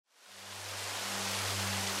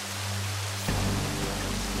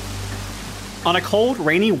On a cold,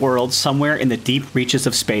 rainy world somewhere in the deep reaches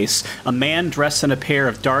of space, a man dressed in a pair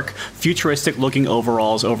of dark, futuristic-looking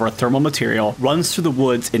overalls over a thermal material runs through the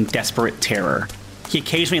woods in desperate terror. He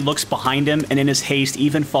occasionally looks behind him and in his haste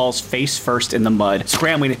even falls face first in the mud,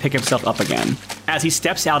 scrambling to pick himself up again. As he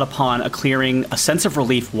steps out upon a clearing, a sense of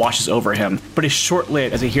relief washes over him, but is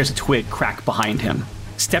short-lived as he hears a twig crack behind him.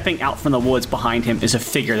 Stepping out from the woods behind him is a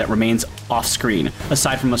figure that remains off-screen,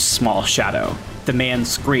 aside from a small shadow. The man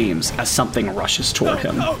screams as something rushes toward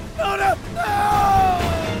him. No!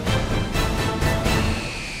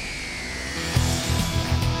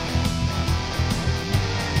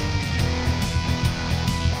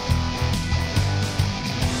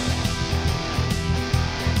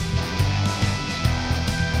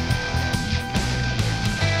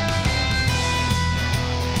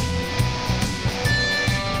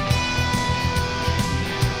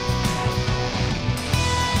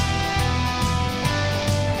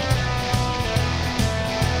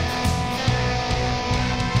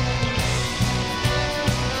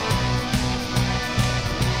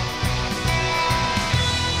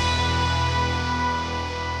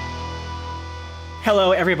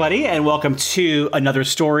 Hello, everybody, and welcome to another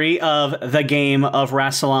story of The Game of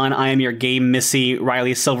Rassilon. I am your game missy,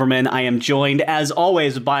 Riley Silverman. I am joined, as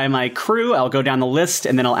always, by my crew. I'll go down the list,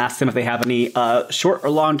 and then I'll ask them if they have any short or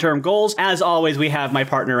long-term goals. As always, we have my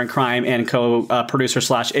partner in crime and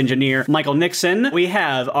co-producer/engineer, Michael Nixon. We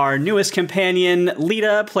have our newest companion,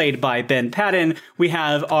 Lita, played by Ben Patton. We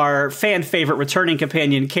have our fan-favorite returning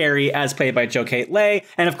companion, Carrie, as played by Jo Kate Leigh.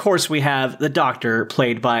 And, of course, we have the Doctor,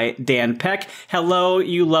 played by Dan Peck. Hello,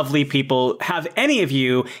 you lovely people. Have any of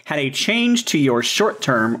you had a change to your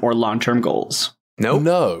short-term or long-term goals?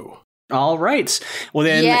 No. All right. Well,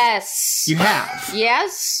 then... Yes. You have?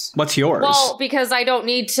 Yes. What's yours? Well, because I don't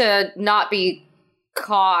need to not be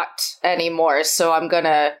caught anymore, so I'm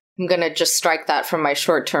gonna just strike that from my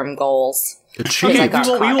short-term goals. Okay,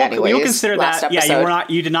 we will consider that. Episode. Yeah,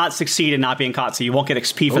 you did not succeed in not being caught, so you won't get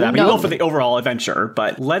XP for that. But you will for the overall adventure.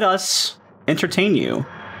 But let us entertain you.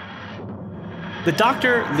 The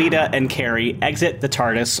Doctor, Lita, and Carrie exit the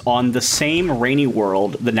TARDIS on the same rainy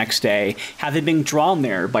world the next day, having been drawn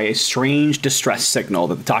there by a strange distress signal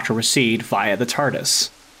that the Doctor received via the TARDIS.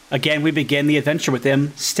 Again, we begin the adventure with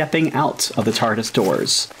them stepping out of the TARDIS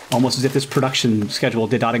doors, almost as if this production schedule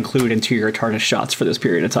did not include interior TARDIS shots for this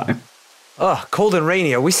period of time. Oh, cold and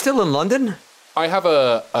rainy. Are we still in London? I have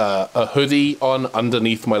a hoodie on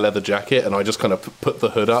underneath my leather jacket, and I just kind of put the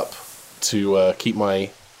hood up to keep my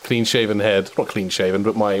clean-shaven head, not clean-shaven,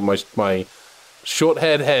 but my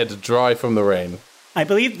short-haired head dry from the rain. I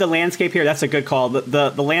believe the landscape here, that's a good call. The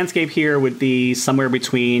landscape here would be somewhere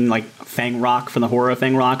between, like, Fang Rock from the horror of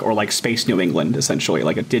Fang Rock or, like, Space New England, essentially.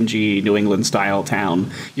 Like a dingy New England-style town.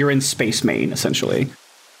 You're in Space Maine, essentially.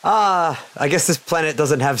 I guess this planet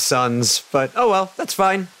doesn't have suns, but oh well, that's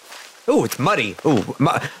fine. Ooh, it's muddy. Ooh,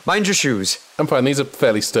 mind your shoes. I'm fine, these are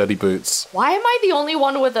fairly sturdy boots. Why am I the only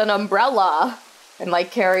one with an umbrella? And,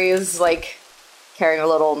 like, Carrie is, like, carrying a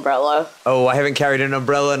little umbrella. Oh, I haven't carried an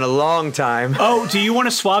umbrella in a long time. Oh, do you want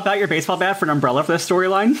to swap out your baseball bat for an umbrella for this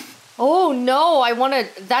storyline? Oh, no, I want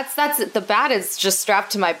to... That's the bat is just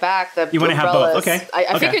strapped to my back. You want to have both, okay.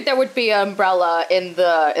 I figured there would be an umbrella in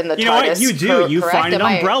the You know what, you do. You find an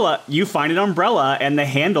umbrella. You find an umbrella, and the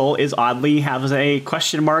handle is oddly has a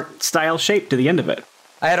question mark style shape to the end of it.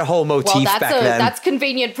 I had a whole motif back then. That's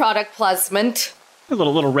convenient product placement. A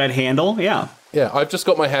little red handle, yeah. Yeah, I've just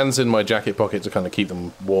got my hands in my jacket pocket to kind of keep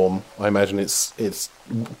them warm. I imagine it's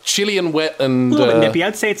chilly and wet and... A little bit nippy.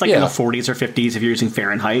 I'd say it's like in the 40s or 50s if you're using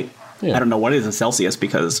Fahrenheit. Yeah. I don't know what it is in Celsius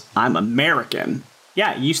because I'm American.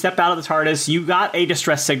 Yeah, you step out of the TARDIS, you got a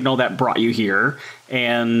distress signal that brought you here,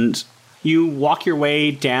 and you walk your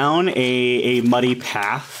way down a muddy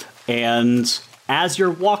path, and as you're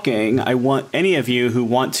walking, I want any of you who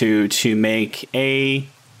want to make a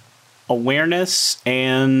awareness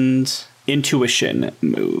and intuition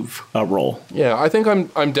roll. Yeah, I think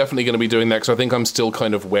I'm definitely going to be doing that because I think I'm still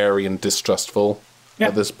kind of wary and distrustful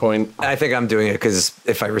at this point. I think I'm doing it because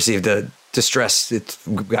if I received a distress, it's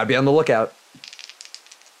got to be on the lookout.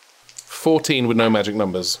 14 with no magic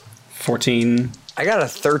numbers. 14. I got a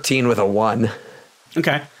 13 with a 1.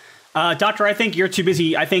 Okay. Doctor, I think you're too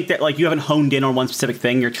busy. I think that, like, you haven't honed in on one specific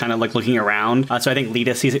thing. You're kind of, like, looking around. So I think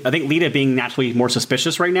Lita sees it. I think Lita, being naturally more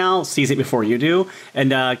suspicious right now, sees it before you do.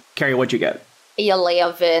 And, Carrie, what'd you get?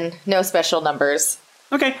 11. No special numbers.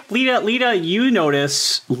 Okay. Lita, you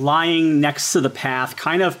notice lying next to the path,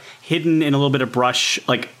 kind of hidden in a little bit of brush,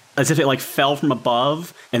 like, as if it, like, fell from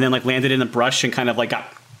above and then, like, landed in the brush and kind of, like, got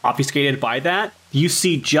obfuscated by that. You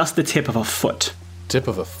see just the tip of a foot. Tip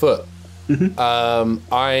of a foot? Mm-hmm.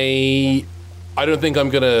 I I don't think I'm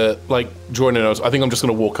gonna draw in a nose. I think I'm just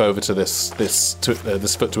gonna walk over to this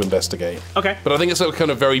foot to investigate. Okay. But I think it's a kind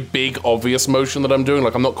of very big, obvious motion that I'm doing.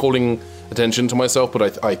 Like, I'm not calling attention to myself,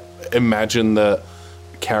 but I imagine that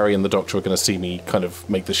Carrie and the doctor are going to see me kind of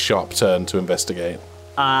make this sharp turn to investigate.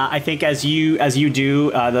 I think as you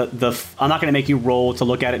do, I'm not going to make you roll to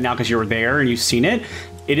look at it now because you're there and you've seen it.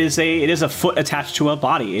 It is a foot attached to a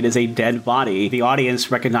body. It is a dead body. The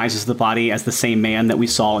audience recognizes the body as the same man that we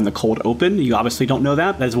saw in the cold open. You obviously don't know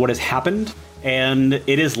that. That is what has happened. And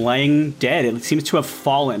it is laying dead. It seems to have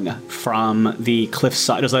fallen from the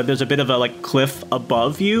cliffside. There's a bit of a cliff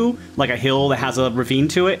above you, like a hill that has a ravine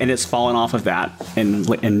to it, and it's fallen off of that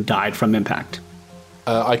and died from impact.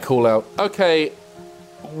 I call out, okay,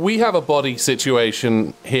 we have a body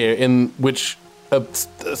situation here in which a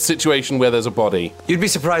situation where there's a body. You'd be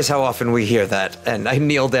surprised how often we hear that. And I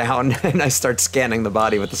kneel down and I start scanning the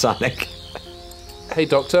body with the sonic. Hey,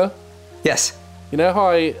 Doctor. Yes. You know how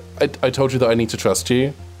I told you that I need to trust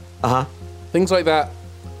you? Uh-huh. Things like that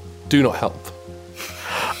do not help.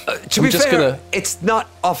 To be fair, it's not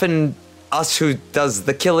often us who does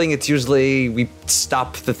the killing. It's usually we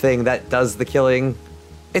stop the thing that does the killing.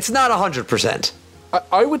 It's not 100%.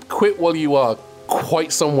 I would quit while you are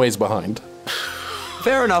quite some ways behind.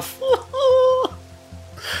 Fair enough.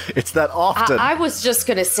 It's that often. I was just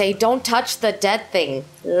gonna say, don't touch the dead thing.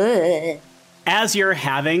 Ugh. As you're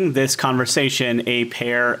having this conversation, a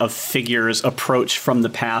pair of figures approach from the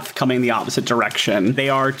path coming the opposite direction. They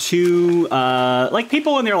are two,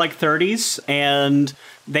 people in their 30s, and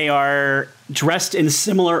they are dressed in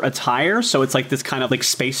similar attire. So it's this kind of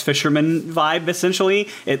space fisherman vibe, essentially.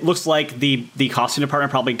 It looks like the costume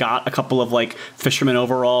department probably got a couple of fisherman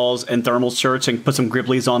overalls and thermal shirts and put some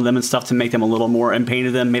Griblies on them and stuff to make them a little more, and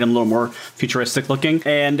painted them, made them a little more futuristic looking.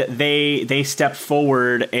 And they step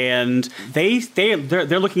forward and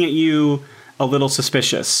they're looking at you a little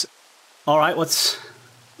suspicious. All right,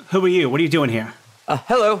 who are you? What are you doing here?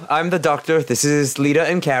 Hello, I'm the doctor. This is Lita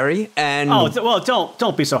and Carrie, and... Oh, well,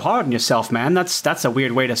 don't be so hard on yourself, man. That's a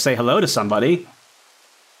weird way to say hello to somebody.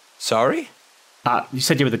 Sorry? You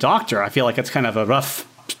said you were the doctor. I feel like it's kind of a rough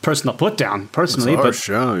personal put down, personally. It's harsh,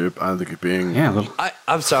 yeah. I think you're being... Yeah, a little...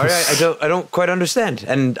 I'm sorry, I don't quite understand.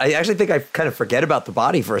 And I actually think I kind of forget about the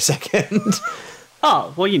body for a second.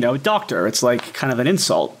 Oh, well, doctor. It's kind of an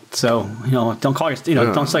insult. So, don't call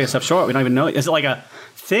don't sell yourself short. We don't even know. Is it like a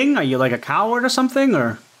thing? Are you a coward or something?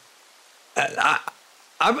 Or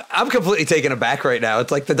I'm completely taken aback right now.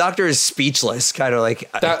 It's the doctor is speechless, kind of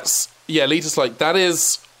Lita's that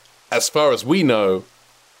is, as far as we know,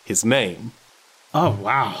 his name. Oh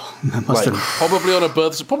wow, that must have... probably not on a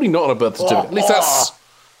birth certificate. At least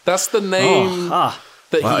that's the name that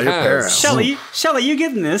he has. Shelly, you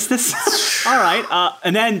getting this? All right.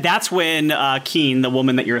 And then that's when Keen, the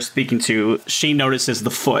woman that you're speaking to, she notices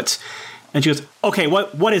the foot. And she goes, okay,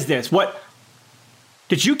 what is this? What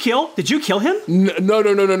did you kill him? No.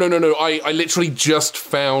 I literally just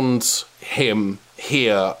found him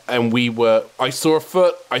here, and I saw a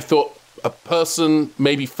foot. I thought a person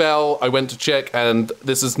maybe fell. I went to check, and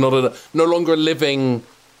this is no longer a living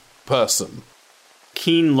person.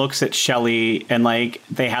 Keen looks at Shelly, and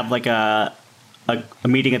they have a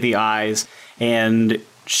meeting of the eyes, and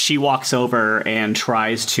she walks over and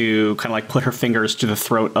tries to kind of put her fingers to the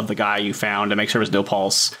throat of the guy you found to make sure there's no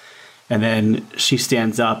pulse. And then she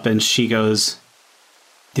stands up and she goes,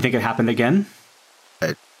 do you think it happened again?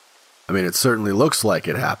 I mean, it certainly looks like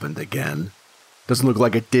it happened again. Doesn't look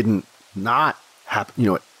like it didn't not happen. You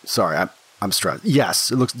know what? Sorry, I'm stressed.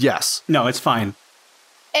 Yes, it looks, yes. No, it's fine.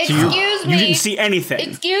 Excuse me. You didn't see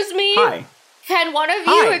anything. Excuse me. Hi. Can one of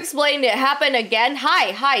you explain it happened again?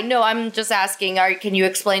 Hi. No, I'm just asking. Can you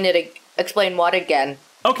explain it? Explain what again?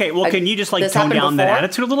 Okay, well, can you just tone down that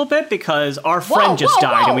attitude a little bit? Because our friend just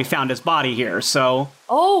died and we found his body here, so...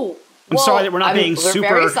 Oh, I'm sorry that we're not being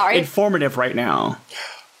super informative right now.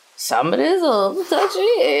 Somebody's a little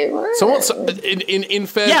touchy. In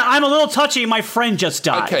fair... Yeah, I'm a little touchy. My friend just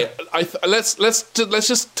died. Okay, let's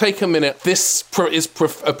just take a minute. This is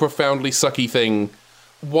a profoundly sucky thing.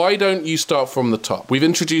 Why don't you start from the top? We've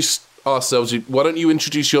introduced ourselves. Why don't you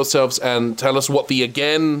introduce yourselves and tell us what the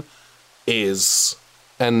again is?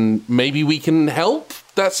 And maybe we can help?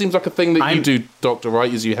 That seems like a thing that you do, Doctor,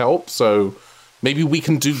 right? Is you help? So maybe we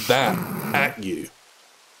can do that at you.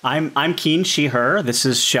 I'm Keen, she, her. This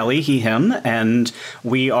is Shelly, he, him. And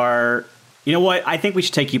we are... You know what? I think we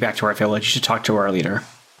should take you back to our village. You should talk to our leader.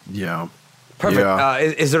 Yeah. Perfect. Yeah.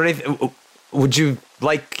 Is there anything... Would you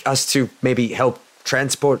like us to maybe help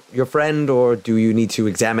transport your friend, or do you need to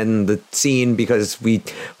examine the scene? Because we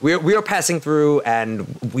are passing through and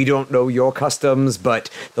we don't know your customs, but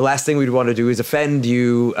the last thing we'd want to do is offend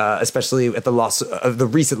you, especially at the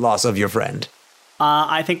recent loss of your friend.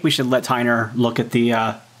 I think we should let Tyner look at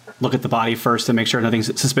the body first to make sure nothing's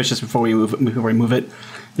suspicious before we move it.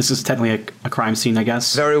 This is technically a crime scene, I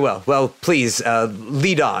guess. Very well. Well, please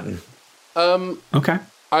lead on. Okay.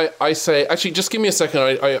 I say, actually, just give me a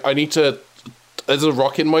second. I need to. There's a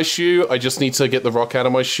rock in my shoe. I just need to get the rock out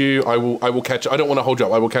of my shoe. I will catch. I don't want to hold you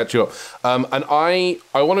up. I will catch you up. And I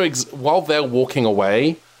want to while they're walking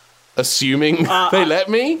away, assuming they let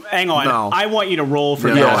me. Hang on. No. I want you to roll for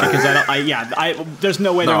that because there's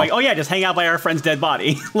no way they're like, oh yeah, just hang out by our friend's dead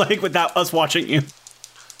body, like without us watching you.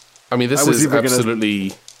 I mean, this is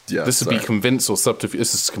absolutely. Yeah, this would be convince or subterfuge.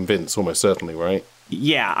 This is convince, almost certainly, right?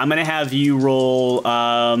 Yeah, I'm gonna have you roll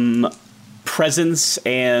presence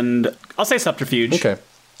and I'll say subterfuge. Okay.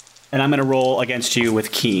 And I'm gonna roll against you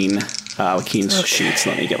with Keen. With Keen's sheets.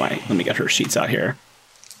 Let me get her sheets out here.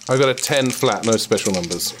 I got a 10 flat, no special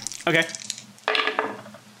numbers. Okay.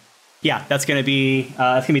 Yeah, that's gonna be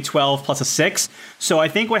 12 plus a 6. So I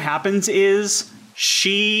think what happens is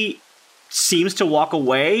she seems to walk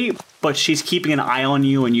away, but she's keeping an eye on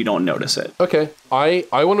you and you don't notice it. Okay. I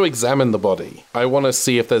want to examine the body. I want to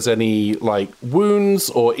see if there's any, like, wounds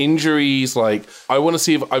or injuries. Like, I want to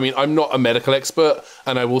see if, I mean, I'm not a medical expert,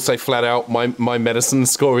 and I will say flat out, my medicine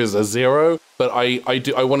score is a 0, but I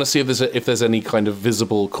want to see if there's any kind of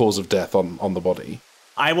visible cause of death on the body.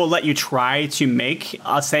 I will let you try to make,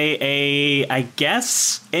 I'll say I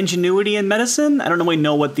guess, ingenuity in medicine. I don't really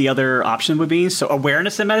know what the other option would be. So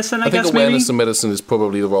awareness in medicine, I guess, think awareness in medicine is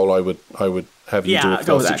probably the role I would have you do. Yeah,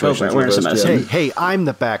 go with that. Go with awareness in medicine. Hey, I'm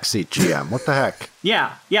the backseat GM. What the heck?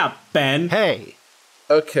 Yeah, Ben. Hey.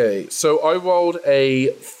 Okay, so I rolled a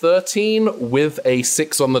 13 with a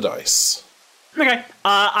 6 on the dice. Okay.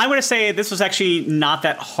 I'm going to say this was actually not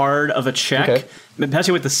that hard of a check,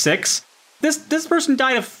 especially with the 6. This person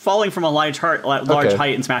died of falling from a large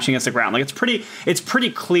height and smashing against the ground. Like it's pretty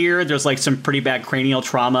clear. There's like some pretty bad cranial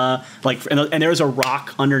trauma. Like and there's a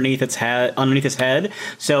rock underneath his head.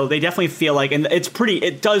 So they definitely feel like, and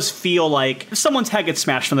it does feel like if someone's head gets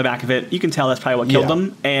smashed from the back of it, you can tell that's probably what killed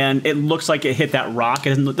them. And it looks like it hit that rock.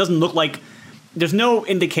 It doesn't look like. There's no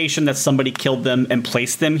indication that somebody killed them and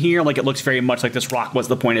placed them here. Like it looks very much like this rock was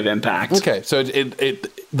the point of impact. Okay, so it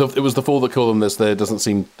was the fall that killed them. There doesn't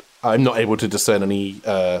seem. I'm not able to discern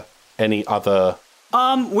any other.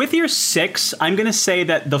 With your 6, I'm going to say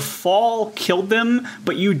that the fall killed them,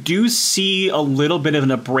 but you do see a little bit of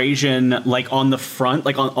an abrasion, like on the front,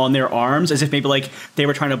 like on their arms, as if maybe like they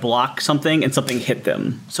were trying to block something and something hit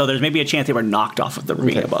them. So there's maybe a chance they were knocked off of the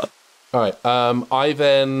ravine above. All right. I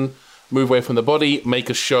then move away from the body,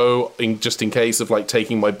 make a show just in case of like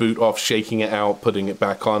taking my boot off, shaking it out, putting it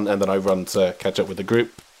back on, and then I run to catch up with the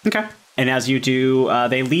group. Okay. And as you do,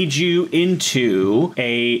 they lead you into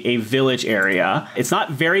a village area. It's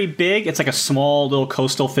not very big. It's like a small little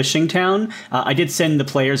coastal fishing town. I did send the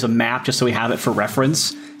players a map just so we have it for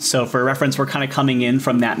reference. So for reference, we're kind of coming in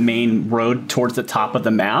from that main road towards the top of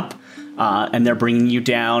the map. And they're bringing you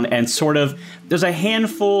down and sort of there's a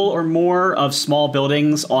handful or more of small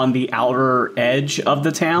buildings on the outer edge of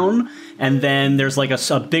the town. And then there's like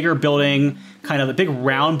a bigger building, kind of a big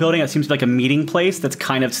round building that seems like a meeting place that's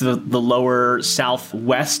kind of to the lower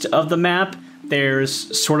southwest of the map.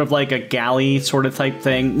 There's sort of like a galley sort of type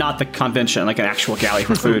thing, not the convention, like an actual galley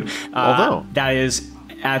for food. Although that is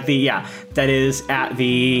at the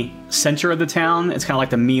center of the town. It's kind of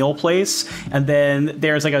like the meal place. And then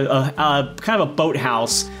there's like a kind of a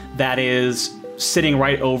boathouse that is sitting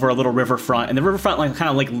right over a little riverfront, and the riverfront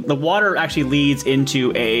the water actually leads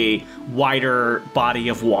into a wider body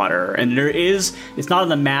of water, and it's not on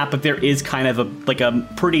the map, but there is kind of a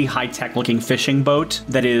pretty high-tech looking fishing boat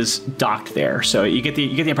that is docked there. So you get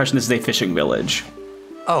the impression this is a fishing village.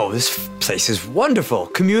 Oh, this place is wonderful.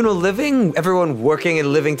 Communal living, everyone working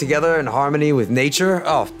and living together in harmony with nature.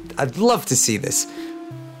 Oh, I'd love to see this.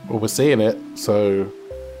 Well, we're seeing it, so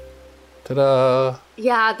ta-da.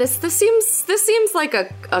 Yeah, this seems like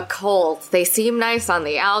a cult. They seem nice on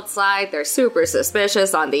the outside. They're super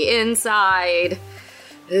suspicious on the inside.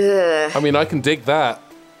 Ugh. I mean, I can dig that.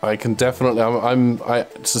 I can definitely. I'm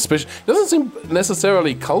suspicious. It doesn't seem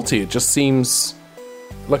necessarily culty. It just seems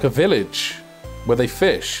like a village where they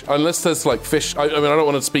fish. Unless there's like fish. I mean, I don't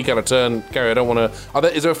want to speak out of turn, Gary. I don't want to.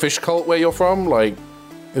 Is there a fish cult where you're from? Like,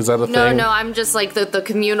 Is that a thing? No, I'm just like the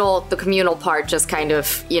communal part. Just kind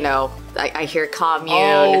of, I hear commune.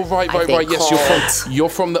 Oh, right. Yes, cult. you're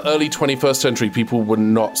from the early 21st century. People were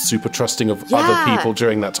not super trusting of other people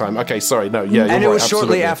during that time. Okay, sorry. No, yeah, you're and it was right,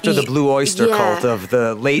 shortly absolutely. after the Blue Oyster cult of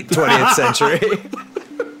the late 20th century.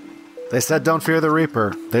 They said, "Don't fear the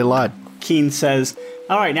Reaper." They lied. Keen says,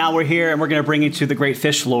 all right, now we're here and we're going to bring you to the Great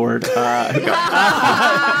Fish Lord.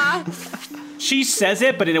 She says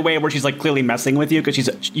it, but in a way where she's like clearly messing with you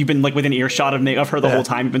because you've been like within earshot of her the whole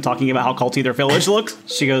time. You've been talking about how culty their village looks.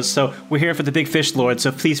 She goes, so we're here for the Big Fish Lord,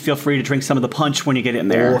 so please feel free to drink some of the punch when you get in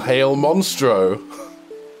there. All hail Monstro.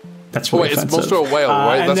 That's really Wait, offensive. is Monstro a whale,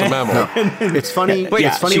 right? That's a mammal. No. It's funny.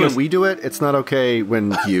 It's funny when we do it. It's not okay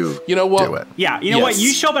when you know what? do it. Yeah, you know what?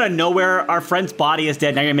 You show up out of nowhere. Our friend's body is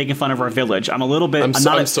dead. Now you're making fun of our village. I'm a little bit. I'm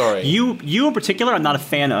sorry. You in particular, I'm not a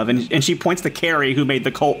fan of. And she points to Carrie, who made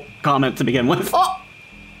the cult comment to begin with.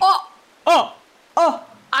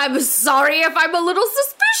 I'm sorry if I'm a little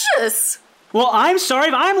suspicious. Well, I'm sorry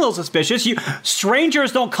if I'm a little suspicious.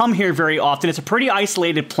 Strangers don't come here very often. It's a pretty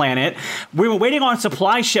isolated planet. We were waiting on a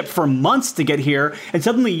supply ship for months to get here, and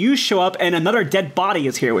suddenly you show up and another dead body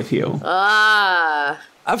is here with you.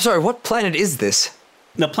 I'm sorry, what planet is this?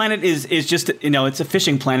 The planet is just, it's a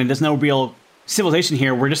fishing planet. There's no real civilization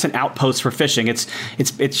here. We're just an outpost for fishing. It's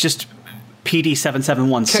just PD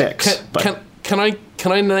 7716.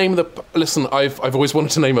 Can I name the... Listen, I've always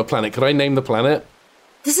wanted to name a planet. Can I name the planet?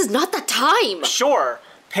 This is not the time. Sure.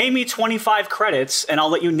 Pay me 25 credits, and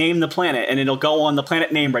I'll let you name the planet, and it'll go on the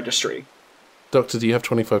planet name registry. Doctor, do you have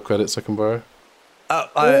 25 credits I can borrow?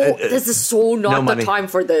 This is so not the time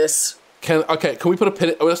for this. Can we put a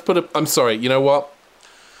pin... let's put a... I'm sorry, you know what?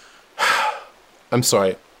 I'm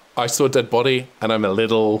sorry. I saw a dead body, and I'm a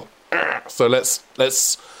little... So let's...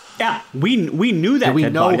 Yeah, we knew that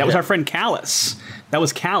dead body. That was him? our friend Callus. That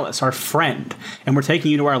was Callus, our friend. And we're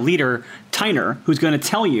taking you to our leader, Tyner, who's going to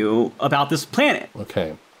tell you about this planet.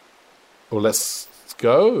 Okay. Well, let's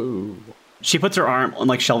go. She puts her arm on,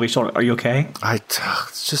 like, Shelby's shoulder. Are you okay?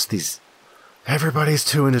 It's just these... Everybody's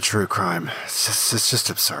too into true crime. It's just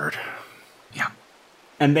absurd. Yeah.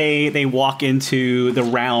 And they walk into the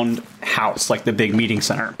round house, like the big meeting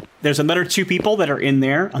center. There's another two people that are in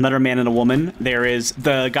there, another man and a woman. There is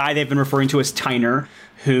the guy they've been referring to as Tyner,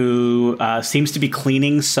 who seems to be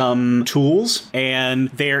cleaning some tools. And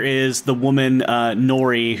there is the woman,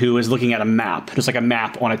 Nori, who is looking at a map. There's like a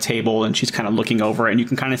map on a table, and she's kind of looking over it. And you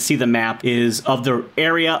can kind of see the map is of the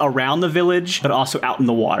area around the village, but also out in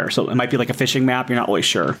the water. So it might be like a fishing map. You're not really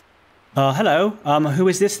sure. Hello. Who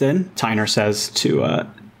is this then? Tyner says to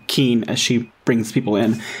Keen as she brings people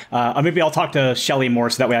in. Maybe I'll talk to Shelly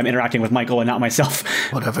more so that way I'm interacting with Michael and not myself.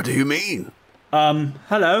 Whatever do you mean?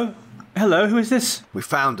 Hello? Hello, who is this? We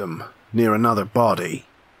found him near another body.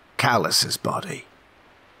 Callus's body.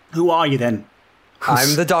 Who are you then?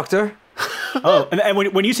 I'm the doctor. Oh, and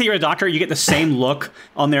when you say you're a doctor, you get the same look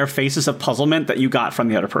on their faces of puzzlement that you got from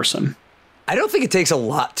the other person. I don't think it takes a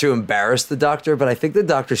lot to embarrass the doctor, but I think the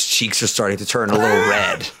doctor's cheeks are starting to turn a little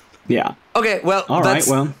red. Yeah. Okay, well,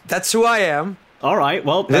 that's who I am. All right,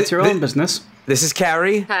 well, that's your own business. This is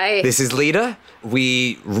Carrie. Hi. This is Lita.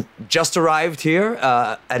 We just arrived here,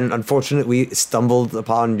 and unfortunately, we stumbled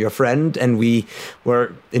upon your friend, and we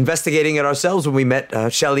were investigating it ourselves when we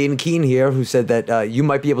met Shelly and Keen here, who said that you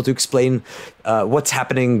might be able to explain what's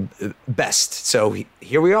happening best. So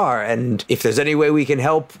here we are, and if there's any way we can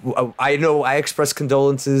help, I know I express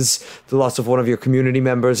condolences to the loss of one of your community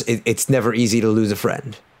members. It's never easy to lose a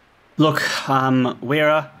friend. Look,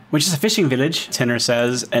 we're just a fishing village, Tenor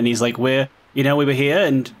says, and he's like, we were here,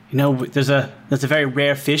 and there's a very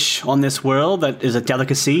rare fish on this world that is a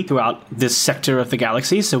delicacy throughout this sector of the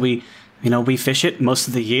galaxy. So we fish it most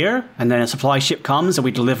of the year, and then a supply ship comes and we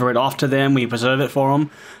deliver it off to them. We preserve it for them,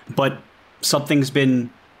 but something's been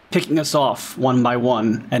picking us off one by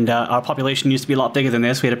one, and our population used to be a lot bigger than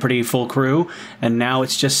this. We had a pretty full crew, and now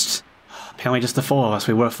it's just apparently just the four of us.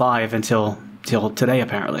 We were five until today,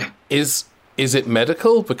 apparently. Is it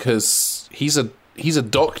medical? Because he's a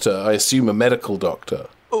doctor, I assume a medical doctor.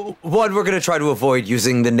 One, we're going to try to avoid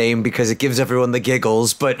using the name because it gives everyone the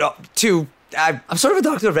giggles, but two, I'm sort of a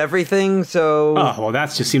doctor of everything, so... Oh, well,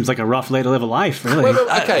 that just seems like a rough way to live a life, really. Wait,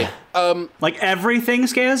 okay. Like everything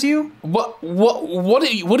scares you? What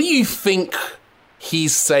do you think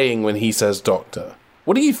he's saying when he says doctor?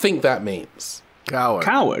 What do you think that means?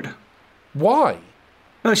 Coward. Why?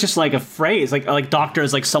 No, it's just like a phrase. Like doctor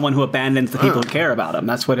is like someone who abandons the people who care about him.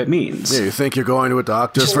 That's what it means. Yeah, you think you're going to a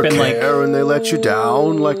doctor for care and they let you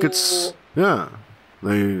down like it's... Yeah.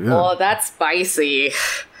 Oh, that's spicy.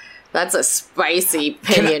 That's a spicy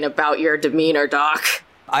opinion about your demeanor, Doc.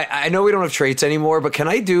 I know we don't have traits anymore, but can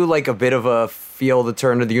I do like a bit of a feel the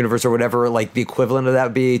turn of the universe or whatever, like the equivalent of that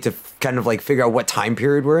would be to kind of like figure out what time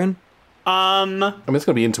period we're in? I mean, it's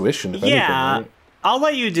going to be intuition, if anything, right? I'll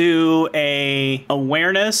let you do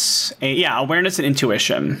awareness and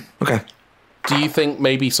intuition. Okay. Do you think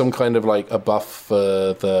maybe some kind of like a buff for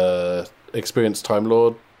the experienced Time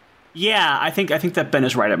Lord? Yeah, I think that Ben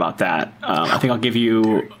is right about that. I think I'll give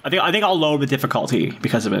you. I think I'll lower the difficulty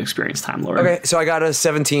because of an experienced Time Lord. Okay, so I got a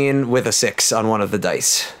 17 with a 6 on one of the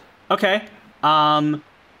dice. Okay.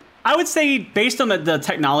 I would say based on the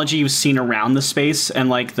technology you've seen around the space and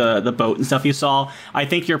like the boat and stuff you saw, I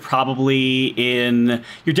think you're definitely in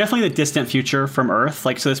the distant future from Earth.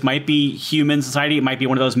 Like, so this might be human society. It might be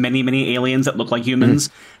one of those many aliens that look like humans.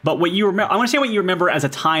 Mm-hmm. But what you remember, I want to say what you remember as a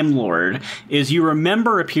Time Lord is you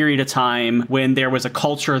remember a period of time when there was a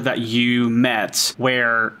culture that you met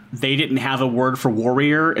where they didn't have a word for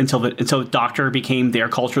warrior until the Doctor became their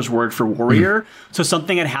culture's word for warrior. Mm-hmm. So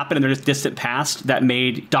something had happened in their distant past that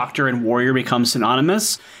made Doctor and warrior become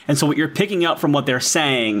synonymous. And so what you're picking up from what they're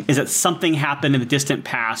saying is that something happened in the distant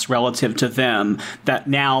past relative to them that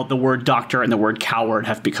now the word Doctor and the word coward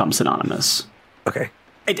have become synonymous. Okay.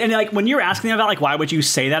 And like when you're asking them about like why would you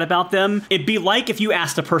say that about them, it'd be like if you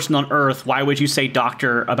asked a person on Earth why would you say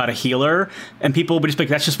doctor about a healer, and people would just be like,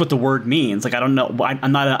 that's just what the word means. Like, I don't know.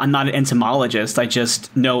 I'm not an entomologist. I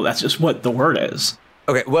just know that's just what the word is.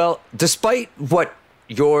 Okay. Well, despite what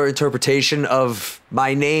your interpretation of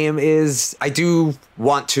my name is, I do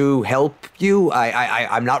want to help you.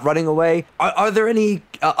 I'm not running away. Are there any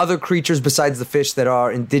other creatures besides the fish that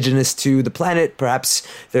are indigenous to the planet? Perhaps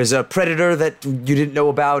there's a predator that you didn't know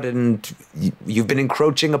about and you've been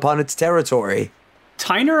encroaching upon its territory.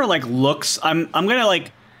 Tyner like looks. I'm gonna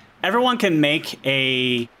like everyone can make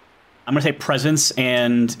I'm gonna say presence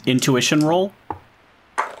and intuition roll.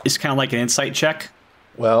 It's kind of like an insight check.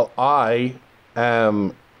 Well, I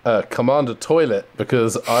am Commander Toilet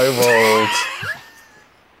because I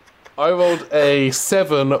rolled a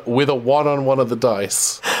 7 with a 1 on one of the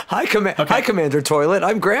dice. Hi, Commander Toilet.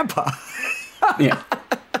 I'm Grandpa. Yeah.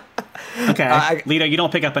 Okay. Lita, you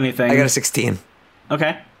don't pick up anything. I got a 16.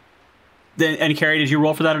 Okay. Then, and Carrie, did you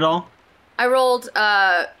roll for that at all? I rolled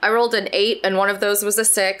an 8, and one of those was a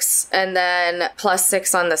 6, and then plus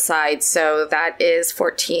 6 on the side, so that is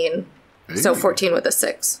 14. Hey. So 14 with a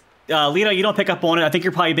 6. Lita, you don't pick up on it. I think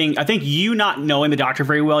you're probably I think you not knowing the Doctor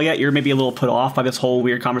very well yet, you're maybe a little put off by this whole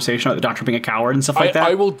weird conversation about the Doctor being a coward and stuff like that.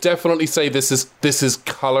 I will definitely say this is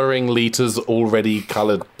colouring Lita's already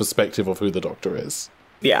coloured perspective of who the Doctor is.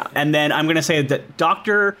 Yeah, and then I'm going to say that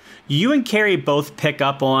Doctor, you and Carrie both pick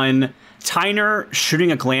up on Tyner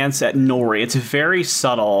shooting a glance at Nori. It's very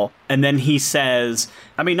subtle. And then he says,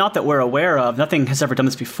 I mean, not that we're aware of, nothing has ever done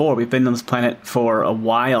this before. We've been on this planet for a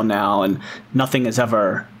while now, and nothing has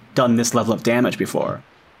ever done this level of damage before.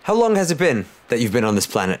 How long has it been that you've been on this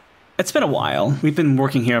planet? It's been a while. We've been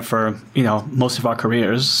working here for, most of our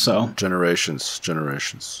careers, so...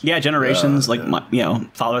 Generations. Yeah, generations, my,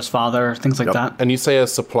 father's father, things like that. And you say a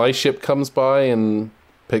supply ship comes by and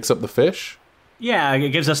picks up the fish? Yeah, it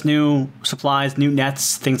gives us new supplies, new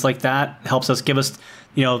nets, things like that. It helps us give us,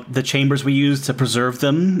 the chambers we use to preserve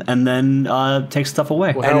them, and then take stuff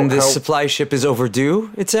away. Well, this supply ship is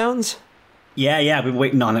overdue, it sounds? Yeah, we've been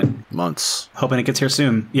waiting on it. Months. Hoping it gets here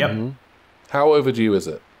soon. Yep. Mm-hmm. How overdue is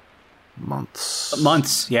it?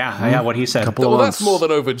 Months, yeah, what he said. Well, that's more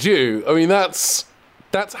than overdue. I mean, that's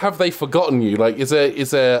have they forgotten you? Like, is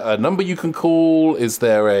there a number you can call? Is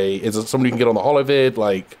there somebody you can get on the holovid?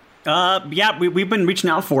 Like, yeah, we've been reaching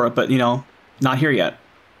out for it, but not here yet.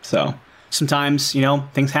 So sometimes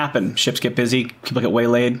things happen. Ships get busy, people get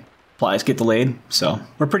waylaid, supplies get delayed. So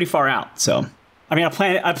we're pretty far out. So I mean, a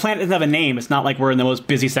planet doesn't have a name. It's not like we're in the most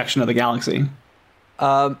busy section of the galaxy.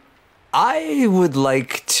 I would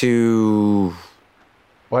like to...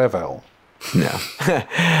 Why a vowel? No.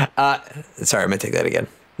 Sorry, I'm going to take that again.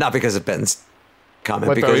 Not because of Ben's comment.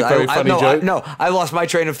 My because very funny joke? I lost my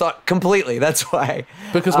train of thought completely. That's why.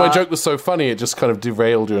 Because my joke was so funny, it just kind of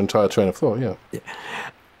derailed your entire train of thought, yeah.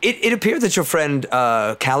 It appeared that your friend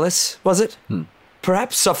Callus, was it?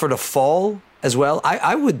 Perhaps suffered a fall as well.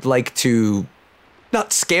 I would like to...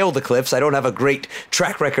 not scale the cliffs. I don't have a great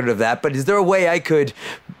track record of that, but is there a way I could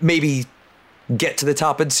maybe get to the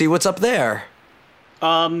top and see what's up there?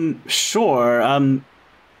 Sure.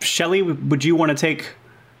 Shelley, would you want to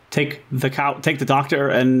take the Doctor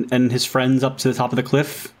and his friends up to the top of the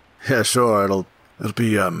cliff? Yeah, sure. It'll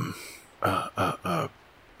be I'm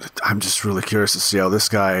just really curious to see how this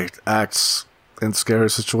guy acts in scary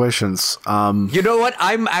situations. You know what?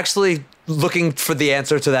 I'm actually looking for the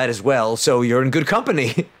answer to that as well, so you're in good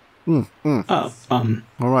company. All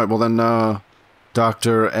right, well then,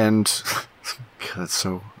 Doctor and... That's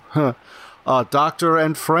so... Doctor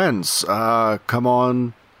and friends, come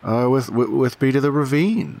on with me to the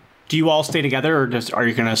ravine. Do you all stay together, or just are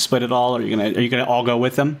you going to split it all? Or are you going to all go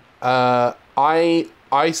with them? I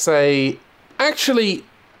say, actually,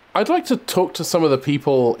 I'd like to talk to some of the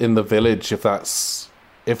people in the village if that's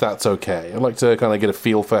okay. I'd like to kind of get a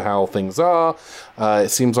feel for how things are. It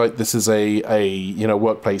seems like this is a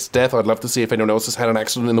workplace death. I'd love to see if anyone else has had an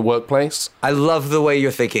accident in the workplace. I love the way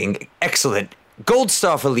you're thinking. Excellent. Gold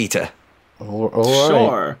star for Lita. All right.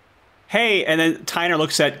 Sure. Hey, and then Tyner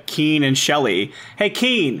looks at Keen and Shelly. Hey,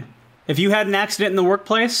 Keen, have you had an accident in the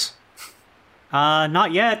workplace?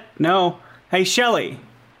 Not yet. No. Hey, Shelly.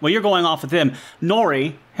 Well, you're going off with him.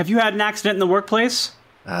 Nori, have you had an accident in the workplace?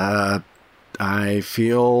 I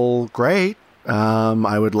feel great.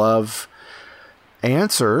 I would love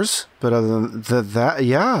answers, but other than that,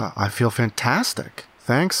 yeah, I feel fantastic.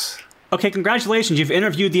 Thanks. Okay, congratulations. You've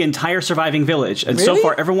interviewed the entire surviving village, and so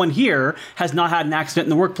far everyone here has not had an accident in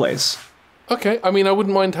the workplace. Okay, I mean, I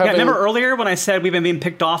wouldn't mind having... Yeah, remember earlier when I said we've been being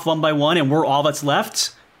picked off one by one and we're all that's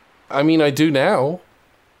left? I mean, I do now.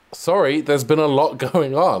 Sorry, there's been a lot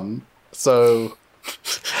going on, so...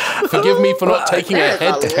 Forgive me for not taking a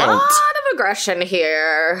head There's a count. lot of aggression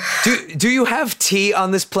here. Do you have tea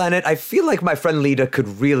on this planet? I feel like my friend Lita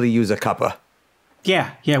could really use a cuppa.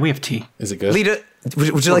 Yeah, we have tea. Is it good? Lita,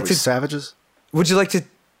 would you like to... Savages? Would you like to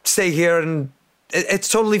stay here and... It's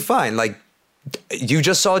totally fine. Like, you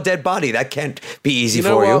just saw a dead body. That can't be easy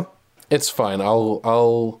for you. It's fine.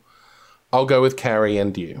 I'll go with Carrie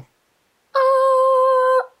and you.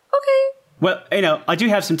 Okay. Well, I do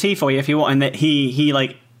have some tea for you if you want, and that he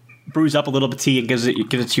like brews up a little bit of tea and gives it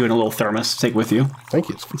to you in a little thermos to take with you. Thank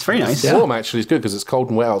you. It's very nice. It's warm, actually. It's good because it's cold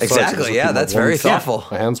and wet outside. Exactly, so yeah, that's very thoughtful.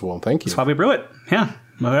 My hand's warm. Thank you. That's why we brew it. Yeah.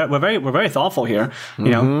 We're very thoughtful here. You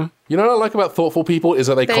know. You know what I like about thoughtful people is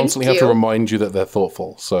that they Thank constantly have to you. remind you that they're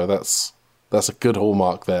thoughtful. So that's a good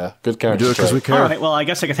hallmark there. Good character. Do it because trait. we care. All right. Well, I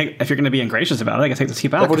guess I can take, if you're going to be ingracious about it, I can take the tea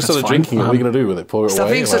back. I've already started drinking it. What are you going to do with it? Pour it Stop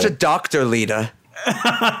away? being such a Like- doctor, Lita.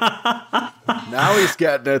 Now he's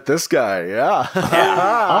getting it, this guy, yeah.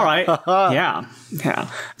 All right. Yeah.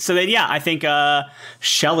 So then, I think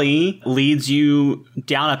Shelly leads you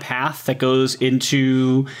down a path that goes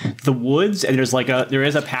into the woods, and there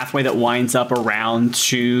is a pathway that winds up around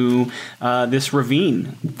to this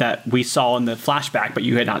ravine that we saw in the flashback, but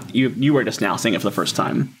you had not. You were just now seeing it for the first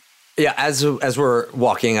time. Yeah, as we're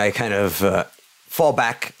walking, I kind of fall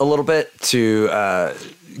back a little bit to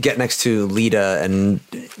get next to Lita and,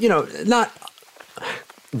 not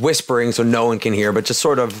whispering so no one can hear, but just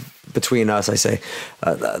sort of between us, I say,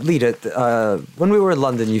 Lita, when we were in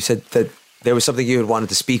London, you said that there was something you had wanted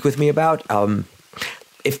to speak with me about.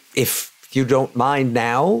 If you don't mind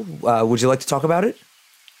now, would you like to talk about it?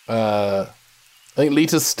 I think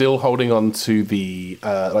Lita's still holding on to the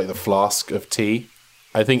the flask of tea.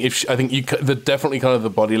 I think definitely kind of the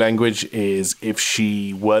body language is if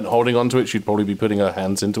she weren't holding on to it, she'd probably be putting her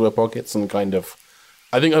hands into her pockets and kind of.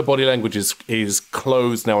 I think her body language is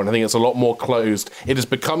closed now, and I think it's a lot more closed. It has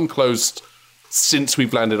become closed since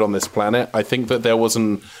we've landed on this planet. I think that there was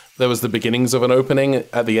the beginnings of an opening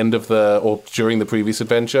at the end of during the previous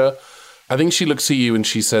adventure. I think she looks at you and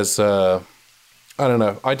she says, "I don't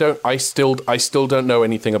know. I still don't know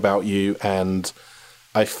anything about you, and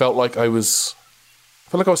I felt like I was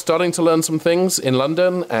starting to learn some things in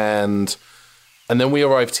London, and then we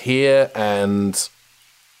arrived here, and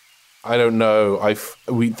I don't know.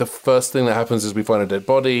 The first thing that happens is we find a dead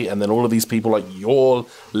body, and then all of these people, like your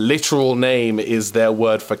literal name is their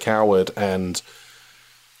word for coward, and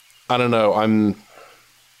I don't know.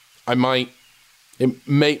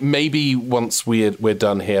 Maybe once we're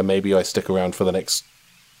done here, maybe I stick around for the next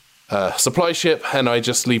supply ship, and I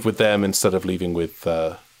just leave with them instead of leaving with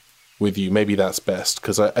you. Maybe that's best,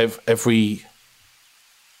 because everything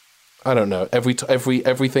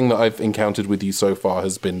that I've encountered with you so far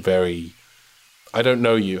has been very. I don't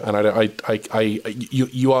know you, and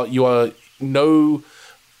you are no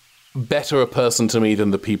better a person to me than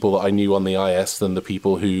the people that I knew on the IS, than the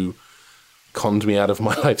people who conned me out of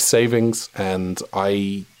my life savings, and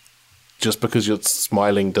just because you're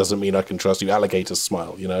smiling doesn't mean I can trust you. Alligators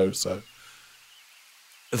smile, so.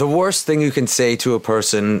 The worst thing you can say to a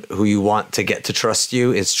person who you want to get to trust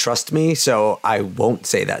you is trust me, so I won't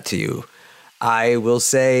say that to you. I will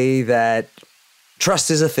say that trust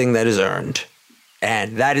is a thing that is earned,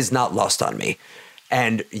 and that is not lost on me.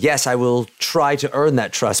 And yes, I will try to earn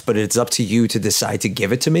that trust, but it's up to you to decide to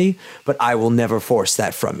give it to me, but I will never force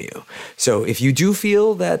that from you. So if you do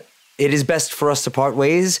feel that it is best for us to part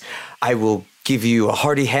ways, I will give you a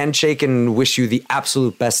hearty handshake and wish you the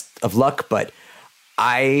absolute best of luck, but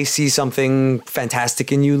I see something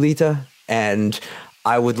fantastic in you, Lita, and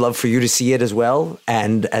I would love for you to see it as well.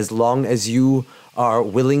 And as long as you are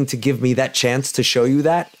willing to give me that chance to show you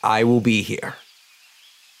that, I will be here.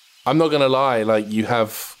 I'm not going to lie, like, you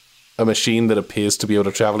have a machine that appears to be able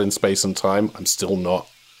to travel in space and time. I'm still not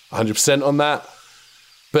 100% on that.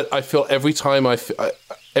 But I feel every time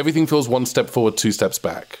everything feels one step forward, two steps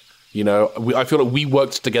back. You know, I feel like we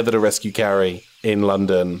worked together to rescue Carrie in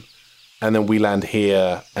London, and then we land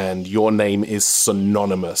here, and your name is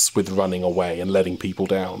synonymous with running away and letting people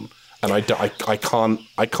down. And I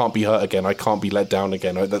can't be hurt again. I can't be let down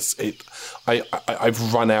again. That's it.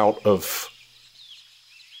 I've run out of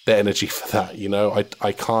the energy for that. You know,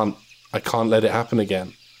 I can't let it happen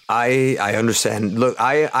again. I understand. Look,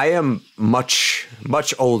 I am much,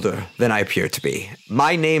 much older than I appear to be.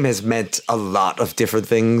 My name has meant a lot of different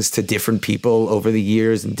things to different people over the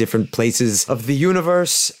years in different places of the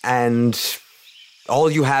universe, and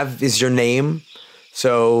all you have is your name.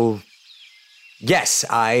 So, yes,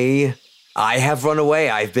 I have run away.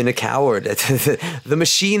 I've been a coward. The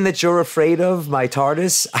machine that you're afraid of, my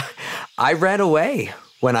TARDIS, I ran away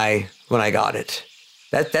when I got it.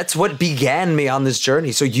 That's what began me on this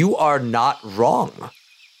journey. So you are not wrong.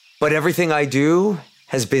 But everything I do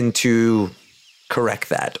has been to correct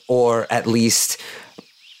that, or at least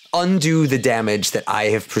undo the damage that I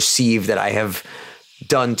have perceived that I have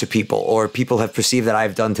done to people, or people have perceived that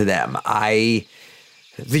I've done to them. The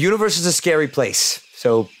universe is a scary place,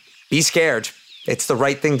 so be scared. It's the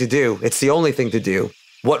right thing to do. It's the only thing to do.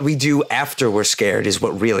 What we do after we're scared is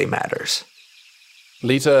what really matters.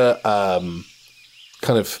 Lita,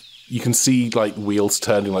 kind of, you can see like wheels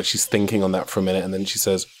turning, like she's thinking on that for a minute, and then she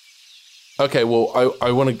says, okay, well,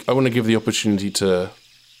 I want to give the opportunity to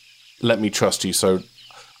let me trust you. So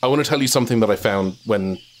I want to tell you something that I found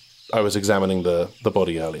when I was examining the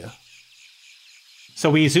body earlier. So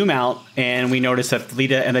we zoom out and we notice that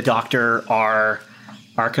Lita and the doctor are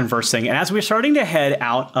conversing. And as we're starting to head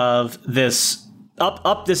out of this,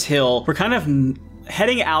 up this hill, we're kind of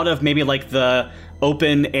heading out of maybe like the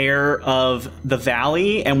open air of the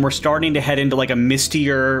valley, and we're starting to head into like a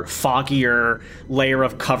mistier, foggier layer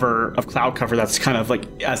of cloud cover that's kind of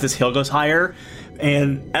like as this hill goes higher.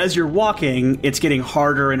 And as you're walking, it's getting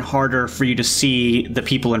harder and harder for you to see the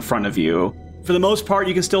people in front of you. For the most part,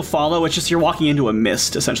 you can still follow. It's just you're walking into a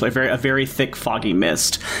mist, essentially, a very thick, foggy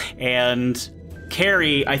mist. And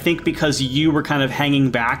Carrie, I think because you were kind of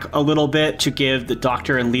hanging back a little bit to give the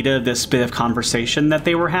doctor and Lita this bit of conversation that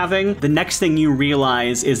they were having, the next thing you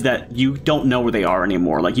realize is that you don't know where they are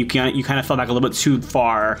anymore. Like you kind of fell back a little bit too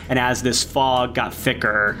far, and as this fog got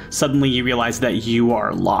thicker, suddenly you realize that you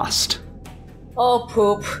are lost. Oh,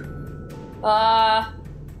 poop.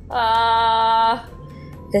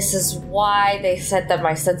 This is why they said that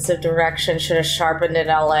my sense of direction should have sharpened in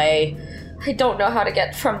LA. I don't know how to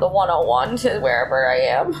get from the 101 to wherever I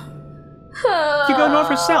am. You go north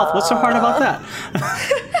or south. What's so hard about that?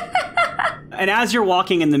 And as you're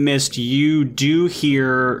walking in the mist, you do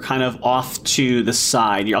hear kind of off to the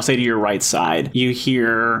side, I'll say to your right side, you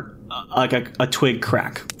hear like a twig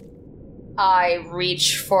crack. I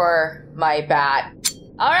reach for my bat.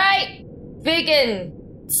 All right, big and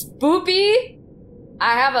spoopy.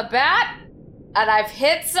 I have a bat, and I've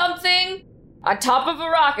hit something on top of a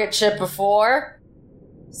rocket ship before.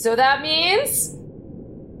 So that means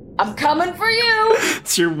I'm coming for you.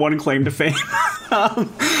 It's your one claim to fame.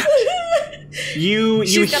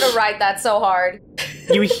 She's gonna ride that so hard.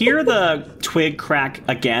 You hear the twig crack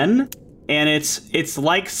again, and it's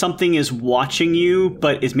like something is watching you,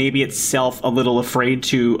 but is maybe itself a little afraid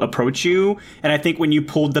to approach you. And I think when you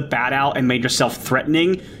pulled the bat out and made yourself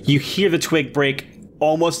threatening, you hear the twig break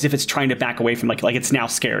almost as if it's trying to back away from like it's now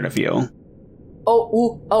scared of you.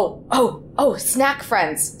 Oh, snack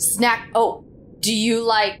friends. Oh, do you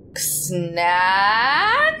like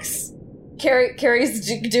snacks?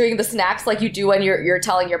 Carrie's doing the snacks like you do when you're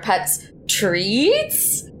telling your pets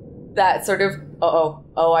treats. That sort of,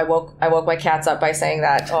 I woke my cats up by saying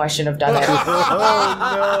that. Oh, I shouldn't have done it.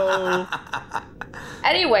 Oh, no.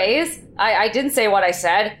 Anyways, I didn't say what I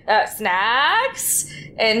said. Snacks?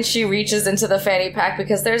 And she reaches into the fanny pack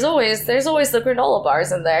because there's always the granola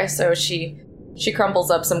bars in there. So she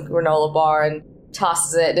crumbles up some granola bar and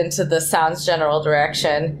tosses it into the sound's general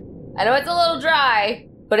direction. I know it's a little dry,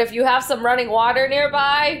 but if you have some running water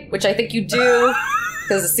nearby, which I think you do,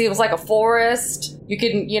 because it seems like a forest, you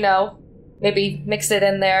can, maybe mix it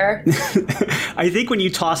in there. I think when you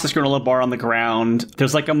toss this granola bar on the ground,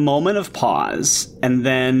 there's like a moment of pause, and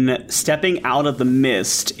then stepping out of the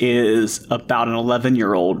mist is about an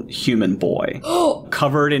 11-year-old human boy,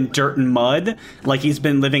 covered in dirt and mud, like he's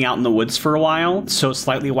been living out in the woods for a while, so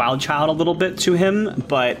slightly wild child a little bit to him,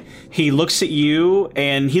 but he looks at you,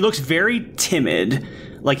 and he looks very timid,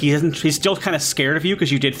 like he's still kind of scared of you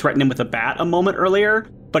because you did threaten him with a bat a moment earlier,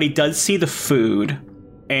 but he does see the food,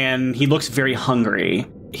 and he looks very hungry.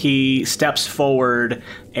 He steps forward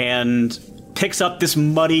and picks up this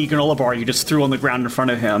muddy granola bar you just threw on the ground in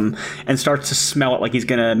front of him and starts to smell it like he's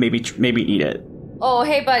gonna maybe eat it. Oh,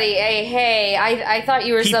 hey, buddy. Hey. I thought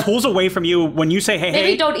you were... He pulls away from you when you say, hey,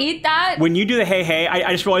 Maybe don't eat that? When you do the hey,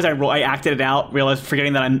 I just realized I acted it out,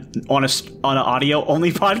 forgetting that I'm on an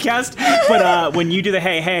audio-only podcast. But when you do the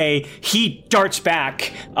hey, he darts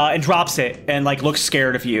back and drops it and, like, looks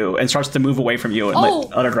scared of you and starts to move away from you in, like,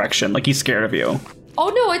 other direction. Like, he's scared of you. Oh,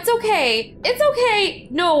 no, it's okay. It's okay.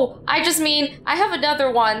 No, I just mean, I have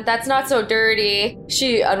another one that's not so dirty.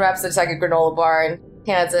 She unwraps the second granola bar and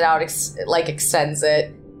hands it out, extends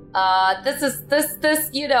it. This,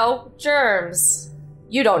 germs.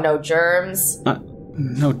 You don't know germs.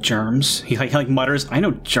 No germs. He mutters, I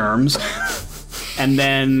know germs. And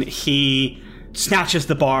then he snatches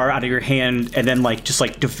the bar out of your hand and then just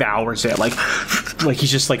devours it. Like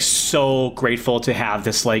he's just so grateful to have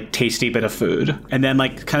this tasty bit of food. And then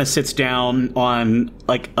kind of sits down on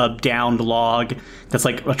a downed log that's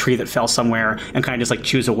a tree that fell somewhere and kind of just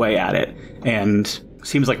chews away at it. And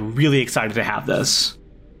seems really excited to have this.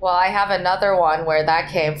 Well, I have another one where that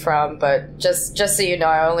came from, but just so you know,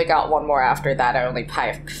 I only got one more after that. I only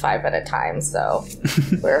picked 5 at a time, so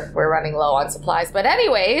we're running low on supplies. But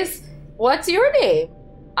anyways, what's your name?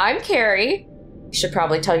 I'm Carrie. I should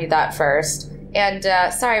probably tell you that first. And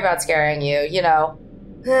sorry about scaring you.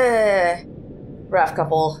 Rough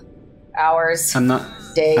couple hours. I'm not.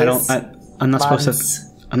 Days. I'm not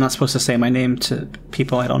months. supposed to say my name to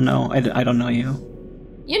people I don't know. I don't know you.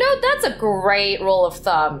 That's a great rule of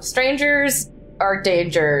thumb. Strangers are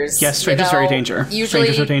dangers. Yes, strangers are danger. Usually,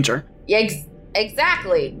 strangers are danger.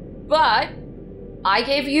 Exactly. But I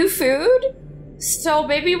gave you food, so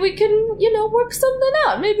maybe we can, work something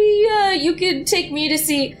out. Maybe you could take me to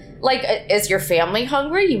see, is your family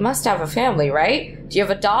hungry? You must have a family, right? Do you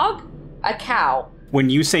have a dog? A cow? When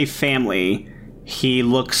you say family, he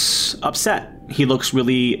looks upset. He looks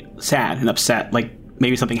really sad and upset, like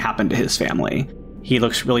maybe something happened to his family. He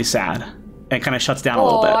looks really sad and kind of shuts down a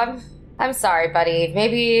little bit. I'm sorry, buddy.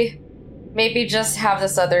 Maybe just have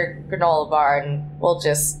this other granola bar and we'll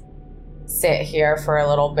just sit here for a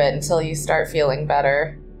little bit until you start feeling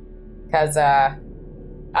better. Because,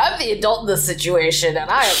 I'm the adult in this situation and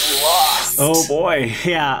I am lost. Oh boy,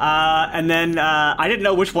 yeah. And then I didn't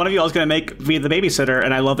know which one of you I was going to make be the babysitter,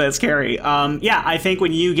 and I love that it's Carrie. Yeah, I think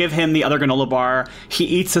when you give him the other granola bar, he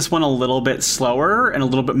eats this one a little bit slower and a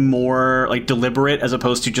little bit more deliberate as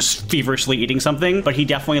opposed to just feverishly eating something. But he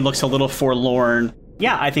definitely looks a little forlorn.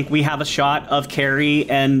 Yeah, I think we have a shot of Carrie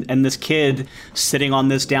and this kid sitting on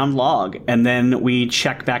this downed log, and then we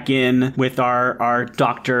check back in with our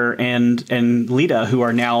doctor and Lita, who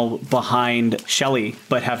are now behind Shelly,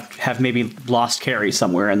 but have maybe lost Carrie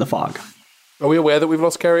somewhere in the fog. Are we aware that we've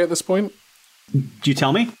lost Carrie at this point? Do you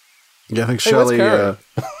tell me? Yeah, I think Shelly.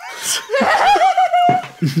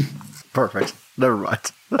 Perfect. Never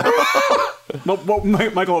mind. Well,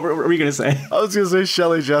 Michael, what were you going to say? I was going to say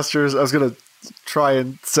Shelly gestures. I was going to try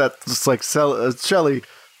and set just Shelly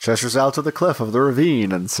gestures out to the cliff of the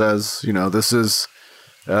ravine and says, this is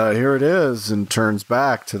here it is, and turns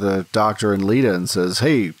back to the doctor and Lita and says,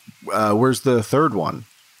 hey, where's the third one?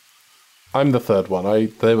 I'm the third one.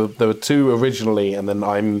 There were 2 originally, and then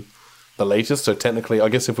I'm the latest. So technically, I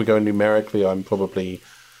guess if we go numerically, I'm probably.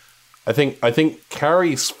 I think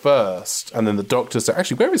Carrie's first, and then the doctor's.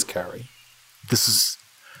 Actually, where is Carrie? This is.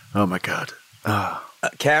 Oh my god.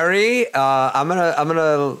 Carrie, I'm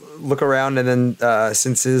gonna look around, and then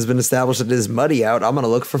since it has been established that it is muddy out, I'm gonna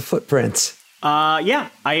look for footprints. Yeah.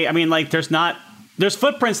 I mean, there's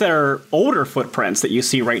footprints that are older footprints that you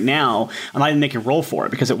see right now, and I didn't make you roll for it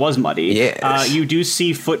because it was muddy. Yes. You do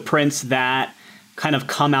see footprints that kind of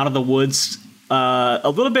come out of the woods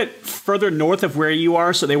a little bit further north of where you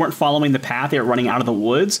are, so they weren't following the path; they were running out of the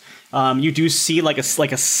woods. You do see like a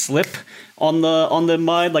slip on the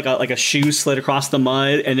mud, like a shoe slid across the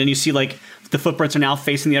mud, and then you see the footprints are now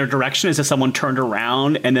facing the other direction as if someone turned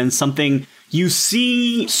around, and then something. You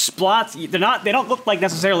see splots. They don't look like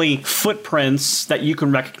necessarily footprints that you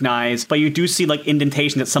can recognize, but you do see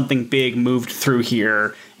indentation that something big moved through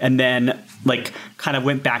here and then kind of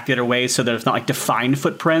went back the other way. So there's not defined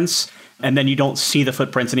footprints. And then you don't see the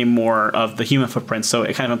footprints anymore of the human footprints, so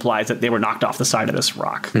it kind of implies that they were knocked off the side of this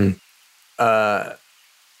rock.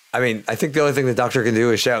 I mean, I think the only thing the doctor can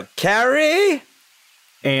do is shout, "Carrie!"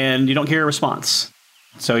 And you don't hear a response.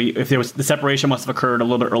 So if there was, the separation must have occurred a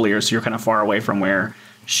little bit earlier, so you're kind of far away from where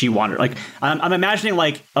she wandered. Like I'm imagining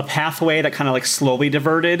like a pathway that kind of like slowly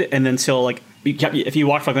diverted, and then till like if you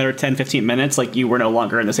walked for like another 10-15 minutes, like you were no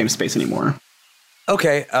longer in the same space anymore.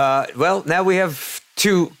 Okay, well, now we have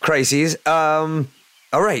 2 crises. All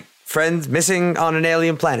right, friend missing on an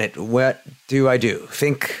alien planet. What do I do?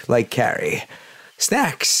 Think like Carrie.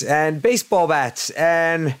 Snacks and baseball bats,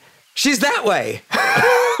 and she's that way.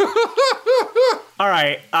 All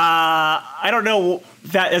right, I don't know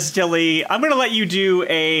that necessarily. I'm going to let you do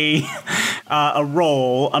a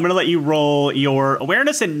roll. I'm going to let you roll your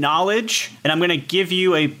awareness and knowledge, and I'm going to give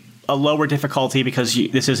you a lower difficulty because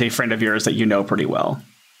this is a friend of yours that you know pretty well.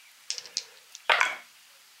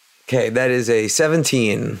 Okay, that is a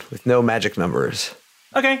 17 with no magic numbers.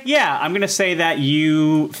 Okay, yeah, I'm going to say that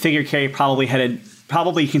you figure Carrie probably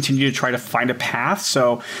continue to try to find a path.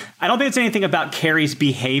 So I don't think it's anything about Carrie's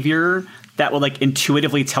behavior that would like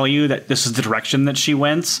intuitively tell you that this is the direction that she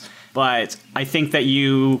went. But I think that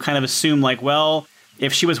you kind of assume like, well,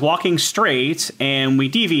 if she was walking straight and we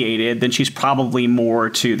deviated, then she's probably more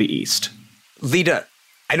to the east. Lita,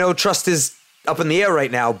 I know trust is up in the air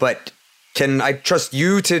right now, but can I trust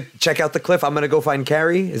you to check out the cliff? I'm going to go find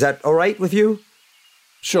Carrie. Is that all right with you?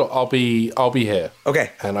 Sure, I'll be here.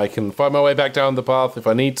 Okay. And I can find my way back down the path if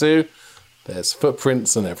I need to. There's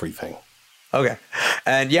footprints and everything. Okay.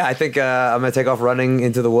 And yeah, I think I'm going to take off running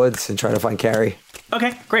into the woods and try to find Carrie.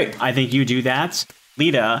 Okay, great. I think you do that.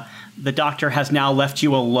 Lita, the doctor has now left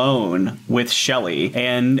you alone with Shelley.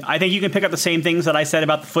 And I think you can pick up the same things that I said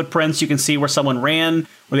about the footprints. You can see where someone ran,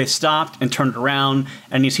 where they stopped and turned around,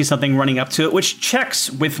 and you see something running up to it, which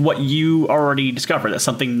checks with what you already discovered, that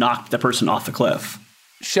something knocked the person off the cliff.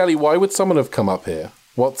 Shelley, why would someone have come up here?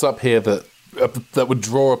 What's up here that would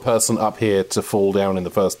draw a person up here to fall down in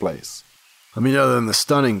the first place? I mean, other than the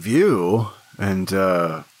stunning view, and,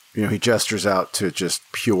 he gestures out to just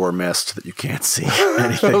pure mist that you can't see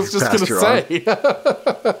anything. I was just going to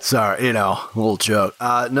say. Sorry, a little joke.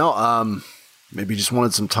 Maybe just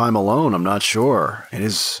wanted some time alone. I'm not sure.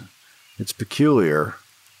 It's peculiar.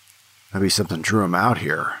 Maybe something drew him out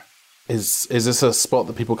here. Is this a spot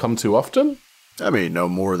that people come to often? I mean, no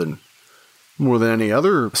more than any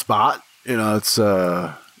other spot. It's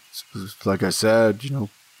like I said,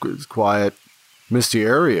 it's quiet, misty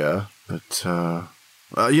area. But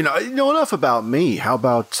you know enough about me. How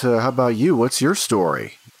about you? What's your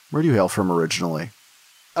story? Where do you hail from originally?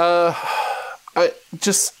 I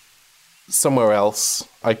just somewhere else.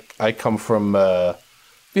 I come from. Have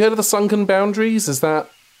you heard of the Sunken Boundaries? Is that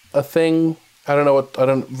a thing? I don't know. I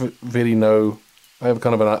don't really know. I have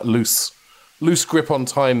kind of a loose grip on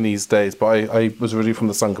time these days, but I was originally from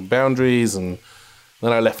the Sunken Boundaries, and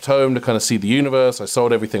then I left home to kind of see the universe. I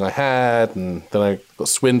sold everything I had, and then I got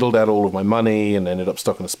swindled out of all of my money and ended up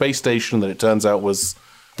stuck on a space station that it turns out was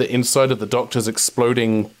the inside of the Doctor's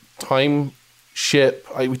exploding time ship.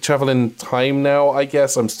 We travel in time now, I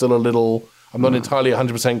guess. I'm not entirely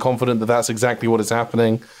 100% confident that that's exactly what is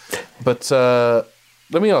happening. But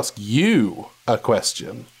let me ask you a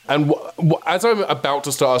question. And as I'm about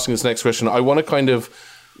to start asking this next question, I want to kind of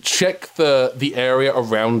check the area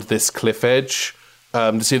around this cliff edge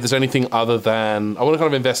to see if there's anything other than... I want to kind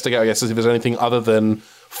of investigate, I guess, to see if there's anything other than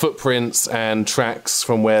footprints and tracks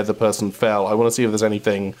from where the person fell. I want to see if there's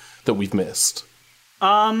anything that we've missed.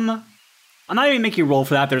 I'm not even making you roll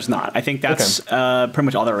for that. There's not. I think that's pretty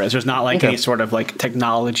much all there is. There's not like any sort of like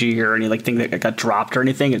technology or any like thing that got dropped or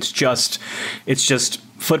anything. It's just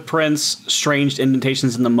footprints, strange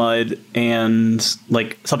indentations in the mud, and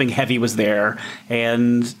like something heavy was there.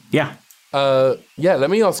 And yeah. Let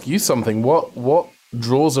me ask you something. What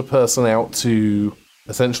draws a person out to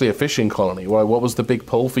essentially a fishing colony? What was the big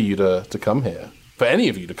pull for you to come here? For any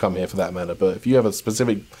of you to come here, for that matter. But if you have a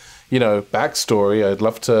specific, backstory, I'd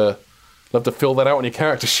love to fill that out on your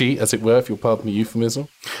character sheet, as it were, if you'll pardon the euphemism.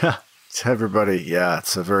 It's everybody. Yeah,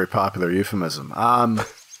 it's a very popular euphemism. Like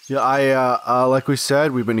we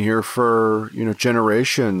said, we've been here for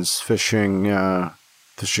generations, fishing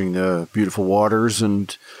the beautiful waters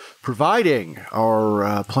and providing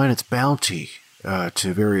our planet's bounty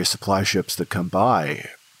to various supply ships that come by,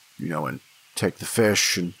 and take the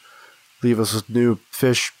fish and leave us with new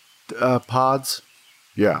fish pods.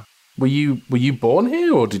 Yeah. Were you born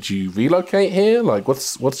here, or did you relocate here? Like,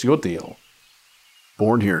 what's your deal?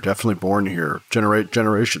 Born here, definitely born here.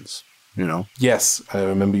 Generations. you know. Yes, I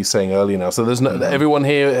remember you saying earlier now. So there's no everyone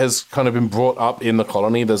here has kind of been brought up in the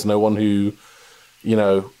colony. There's no one who, you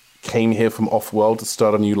know, came here from off-world to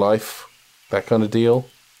start a new life, that kind of deal.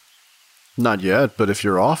 Not yet, but if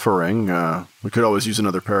you're offering, we could always use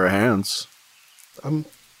another pair of hands. I'm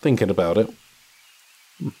thinking about it.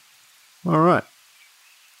 All right.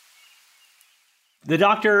 The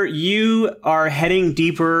Doctor, you are heading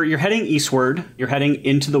deeper. You're heading eastward. You're heading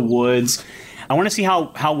into the woods. I want to see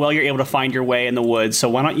how well you're able to find your way in the woods. So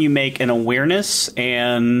why don't you make an awareness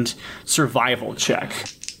and survival check?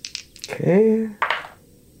 Okay.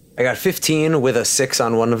 I got 15 with a 6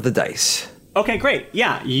 on one of the dice. Okay, great.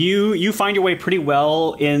 Yeah, you find your way pretty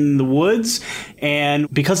well in the woods,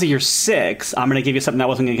 and because of your 6, I'm going to give you something that I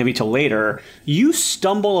wasn't going to give you till later. You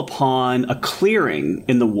stumble upon a clearing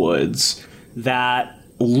in the woods that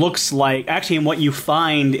looks like, actually, what you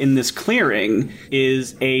find in this clearing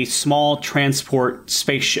is a small transport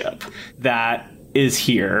spaceship that is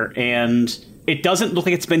here, and it doesn't look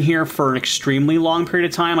like it's been here for an extremely long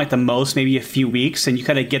period of time, like the most, maybe a few weeks, and you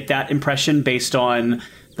kind of get that impression based on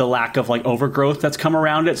the lack of like overgrowth that's come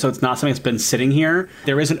around it, so it's not something that's been sitting here.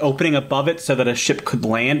 There is an opening above it so that a ship could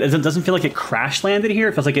land. It doesn't feel like it crash landed here.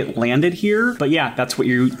 It feels like it landed here. But yeah, that's what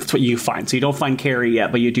you find. So you don't find Carrie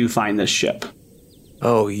yet, but you do find this ship.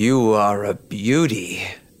 Oh, you are a beauty.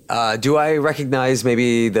 Do I recognize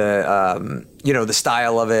maybe the the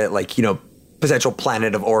style of it, like, you know, potential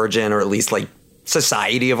planet of origin, or at least like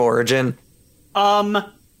society of origin?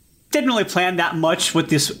 Didn't really plan that much with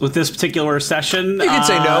this particular session. You can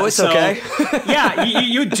say no, it's okay. Yeah,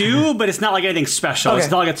 you do, but it's not like anything special. Okay. It's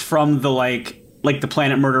not like it's from the like the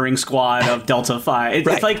planet murdering squad of Delta 5.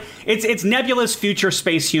 It's like it's Nebula's future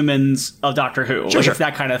space humans of Doctor Who. Sure. It's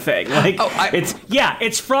that kind of thing. Like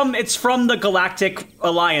it's from the Galactic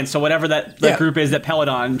Alliance or whatever that group is that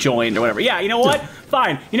Peladon joined or whatever. Yeah, you know what?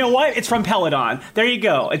 Fine. You know what? It's from Peladon. There you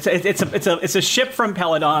go. It's a ship from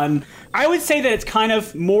Peladon. I would say that it's kind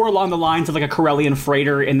of more along the lines of like a Corellian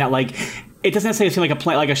freighter in that like it doesn't necessarily seem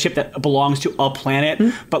like a ship that belongs to a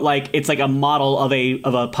planet, but like it's like a model of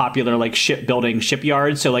a popular like shipbuilding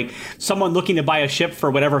shipyard. So like someone looking to buy a ship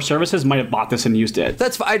for whatever services might have bought this and used it.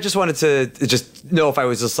 I just wanted to just know if I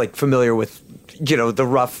was just like familiar with, you know, the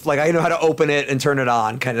rough, like I know how to open it and turn it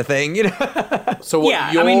on kind of thing, you know? So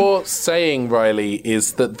what you're saying, Riley,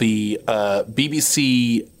 is that the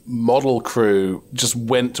BBC model crew just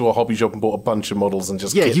went to a hobby shop and bought a bunch of models and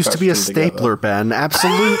just it used to be a stapler, Ben.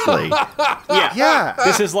 Absolutely. Yeah.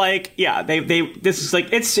 This is like this is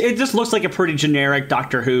like it just looks like a pretty generic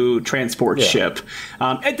Doctor Who transport ship.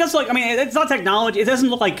 It does look, I mean, it's not technology. It doesn't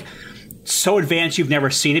look like so advanced you've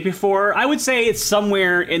never seen it before. I would say it's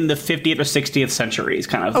somewhere in the 50th or 60th centuries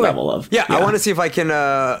kind of level of. Yeah, I want to see if I can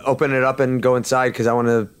open it up and go inside, because I want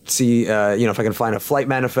to see if I can find a flight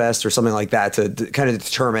manifest or something like that to kind of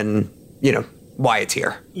determine, you know, why it's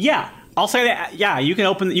here. Yeah. I'll say that, yeah, you can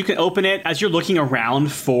open it as you're looking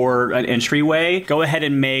around for an entryway. Go ahead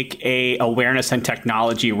and make a awareness and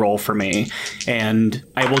technology roll for me, and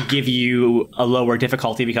I will give you a lower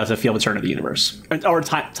difficulty because of Field of Turn of the Universe. Or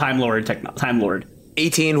Time Lord.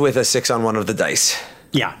 18 with a 6 on one of the dice.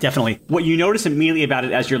 Yeah, definitely. What you notice immediately about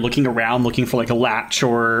it as you're looking around, looking for like a latch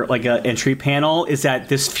or like an entry panel, is that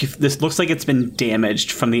this looks like it's been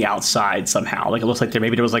damaged from the outside somehow. Like it looks like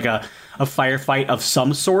there was like a firefight of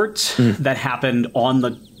some sort that happened on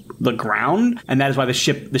the ground, and that is why the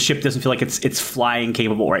ship doesn't feel like it's flying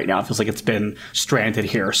capable right now. It feels like it's been stranded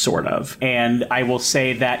here, sort of. And I will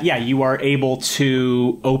say that you are able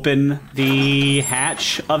to open the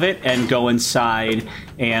hatch of it and go inside,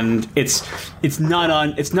 and it's not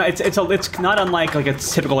unlike like a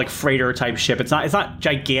typical like freighter type ship. It's not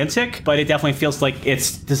gigantic, but it definitely feels like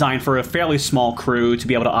it's designed for a fairly small crew to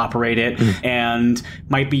be able to operate it, and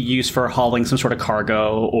might be used for hauling some sort of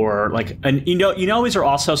cargo or like, and you know these are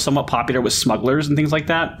also somewhat popular with smugglers and things like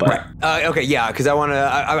that. But okay, yeah, because I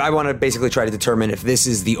want to basically try to determine if this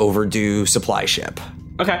is the overdue supply ship.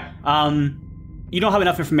 Okay. You don't have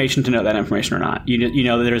enough information to know that information or not. You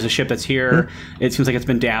know that there's a ship that's here. It seems like it's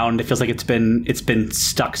been downed. It feels like it's been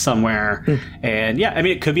stuck somewhere. And yeah, I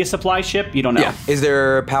mean, it could be a supply ship. You don't know. Yeah. Is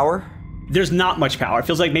there power? There's not much power. It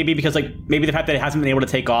feels like maybe the fact that it hasn't been able to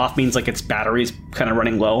take off means like its battery's kind of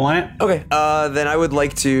running low on it. Okay. Then I would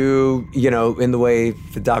like to, in the way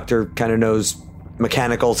the Doctor kind of knows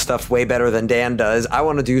mechanical stuff way better than Dan does, I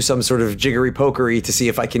want to do some sort of jiggery pokery to see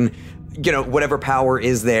if I can, whatever power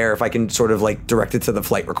is there, if I can sort of like direct it to the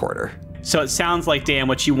flight recorder. So it sounds like, Dan,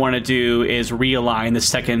 what you want to do is realign the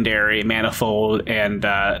secondary manifold and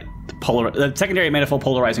the secondary manifold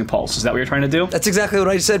polarizing pulse. Is that what you're trying to do? That's exactly what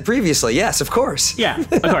I said previously. Yes, of course. Yeah,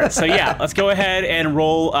 of course. So yeah, let's go ahead and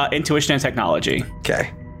roll intuition and technology.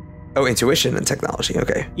 Okay. Oh, intuition and technology.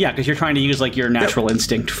 Okay. Yeah, because you're trying to use like your natural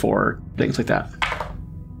instinct for things like that.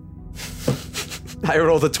 I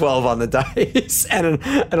rolled a 12 on the dice and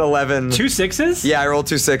an 11. 2 6s? Yeah, I rolled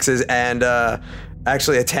 2 6s and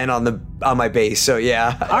actually a 10 on my base. So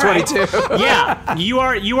yeah, All 22. Right. Yeah, you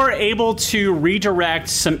are able to redirect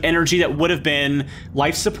some energy that would have been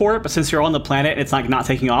life support, but since you're on the planet and it's like not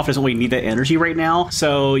taking off, it doesn't really need that energy right now.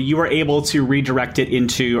 So you are able to redirect it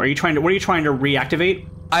into. What are you trying to reactivate?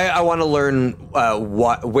 I want to learn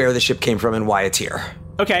where the ship came from and why it's here.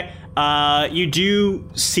 Okay. You do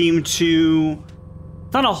seem to.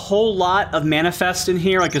 Not a whole lot of manifest in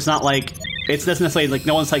here. Like, it's not like it's not necessarily like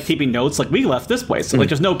no one's like keeping notes. Like, we left this place. So, like,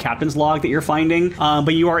 there's no captain's log that you're finding.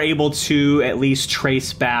 But you are able to at least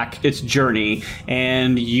trace back its journey,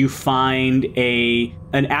 and you find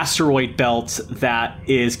an asteroid belt that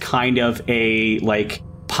is kind of a like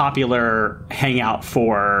popular hangout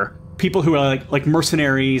for people who are like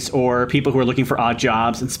mercenaries or people who are looking for odd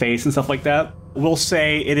jobs in space and stuff like that. We'll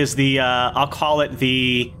say it is the I'll call it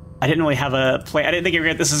the. I didn't really have a play. I didn't think you were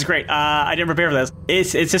gonna. This is great. I didn't prepare for this.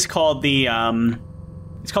 It's just called the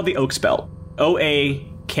Oaks Belt.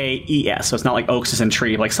 OAKES. So it's not like Oaks is in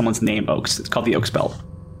tree, like someone's name Oaks. It's called the Oaks Belt.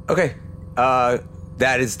 Okay.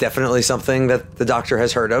 That is definitely something that the doctor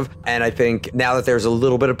has heard of. And I think now that there's a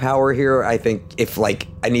little bit of power here, I think if like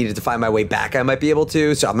I needed to find my way back, I might be able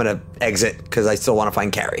to. So I'm gonna exit because I still want to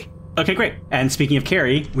find Carrie. Okay, great. And speaking of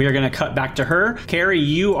Carrie, we are going to cut back to her. Carrie,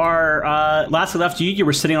 you are, last I left you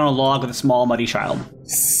were sitting on a log with a small, muddy child.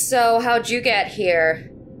 So, how'd you get here?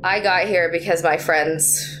 I got here because my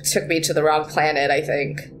friends took me to the wrong planet, I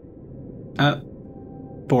think.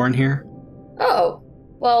 Born here? Oh.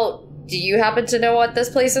 Well, do you happen to know what this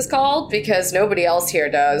place is called? Because nobody else here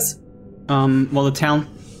does. Well, the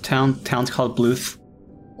town's called Bluth.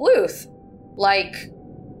 Bluth? Like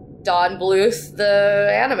Don Bluth, the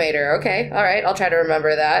animator. Okay, all right, I'll try to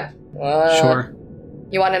remember that. Sure.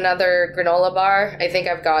 You want another granola bar? I think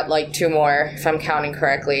I've got like 2 more, if I'm counting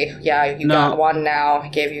correctly. Yeah, you got 1 now. I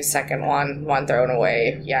gave you a second one thrown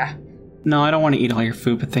away. Yeah. No, I don't want to eat all your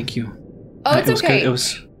food, but thank you. Oh, it's okay. Good. It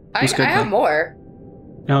was good. I have more.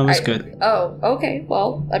 No, it was good. Oh, okay.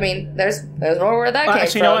 Well, I mean, there's more where that came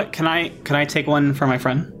actually, from. you know what? Can I take one for my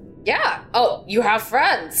friend? Yeah. Oh, you have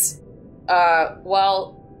friends.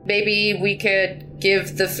 Well, maybe we could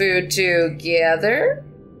give the food together?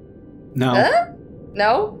 No.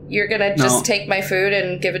 No? You're gonna just take my food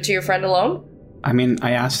and give it to your friend alone? I mean,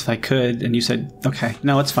 I asked if I could, and you said, okay.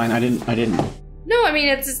 No, it's fine. I didn't. No, I mean,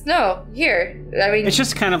 it's just, no. Here. I mean... It's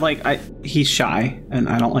just kind of like, he's shy, and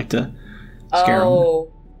I don't like to scare him.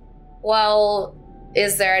 Oh. Well,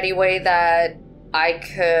 is there any way that I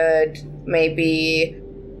could maybe,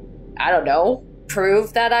 I don't know,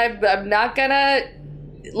 prove that I'm not gonna...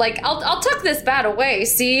 Like, I'll tuck this bat away,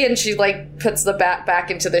 see? And she, like, puts the bat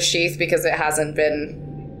back into the sheath because it hasn't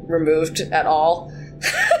been removed at all.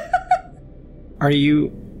 Are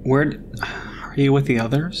you with the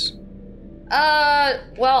others?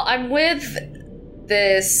 Well, I'm with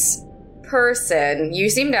this person. You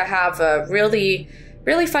seem to have a really,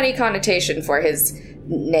 really funny connotation for his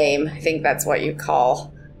name. I think that's what you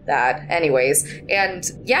call that. Anyways. And,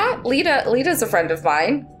 yeah, Lita's a friend of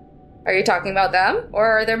mine. Are you talking about them, or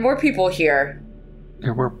are there more people here?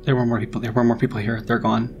 There were more people. There were more people here. They're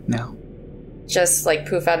gone now. Just like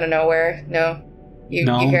poof out of nowhere? No.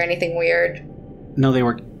 You hear anything weird? No, they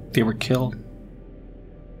were killed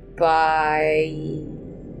by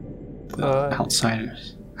the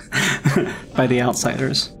outsiders. By the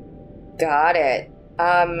outsiders. Got it.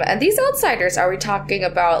 And these outsiders, are we talking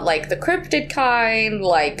about like the cryptid kind,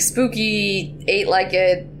 like spooky,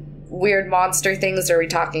 eight-legged, weird monster things, or are we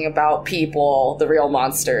talking about people, the real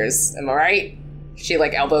monsters? Am I right? She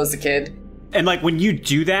like elbows the kid. And like when you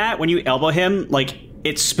do that, when you elbow him, like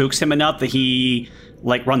it spooks him enough that he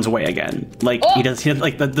like runs away again. Like he does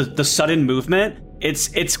like the sudden movement.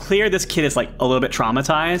 It's clear this kid is like a little bit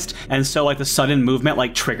traumatized, and so like the sudden movement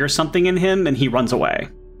like triggers something in him and he runs away.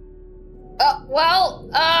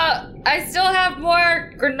 I still have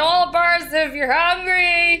more granola bars if you're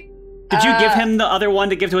hungry. Did you give him the other one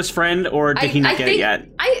to give to his friend, or did he not get it yet?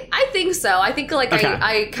 I think so. I think like okay.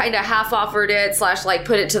 I kind of half offered it / like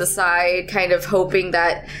put it to the side, kind of hoping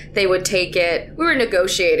that they would take it. We were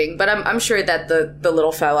negotiating, but I'm sure that the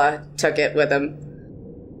little fella took it with him.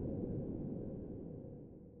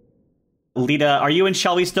 Lita, are you and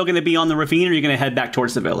Shelly still going to be on the ravine, or are you going to head back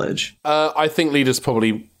towards the village? I think Lita's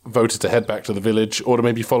probably voted to head back to the village, or to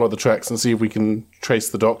maybe follow the tracks and see if we can trace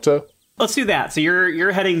the doctor. Let's do that. So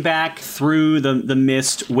you're heading back through the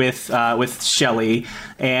mist with Shelly,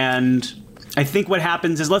 and I think what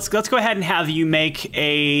happens is let's go ahead and have you make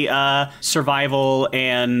a survival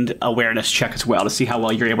and awareness check as well to see how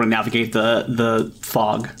well you're able to navigate the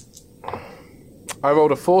fog. I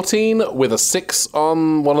rolled a 14 with a 6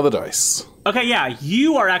 on one of the dice. Okay, yeah,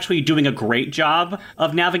 you are actually doing a great job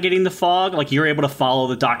of navigating the fog. Like, you're able to follow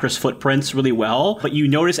the doctor's footprints really well, but you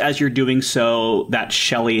notice as you're doing so that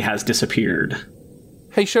Shelly has disappeared.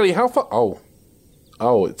 Hey, Shelly, how far...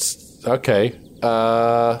 Oh, it's... Okay.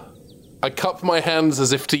 I cup my hands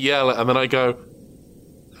as if to yell, and then I go,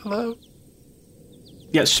 hello?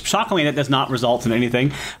 Yeah, shockingly, that does not result in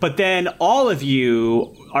anything. But then all of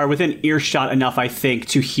you are within earshot enough, I think,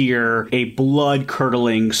 to hear a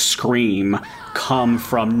blood-curdling scream come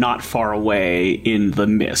from not far away in the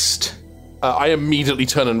mist. I immediately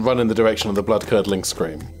turn and run in the direction of the blood-curdling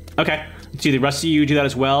scream. Okay. Do the rest of you do that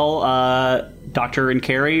as well, Doctor and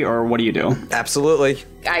Carrie, or what do you do? Absolutely.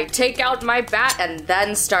 I take out my bat and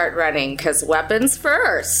then start running, because weapons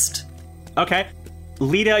first. Okay.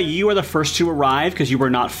 Lita, you are the first to arrive because you were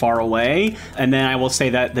not far away. And then I will say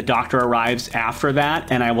that the doctor arrives after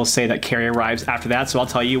that, and I will say that Carrie arrives after that. So I'll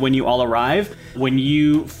tell you when you all arrive. When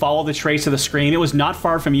you follow the trace of the scream, it was not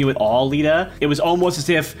far from you at all, Lita. It was almost as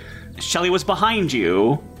if Shelly was behind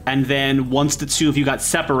you, and then once the two of you got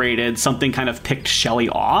separated, something kind of picked Shelly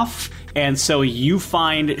off. And so you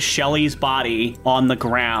find Shelly's body on the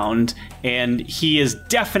ground, and he is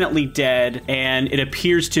definitely dead, and it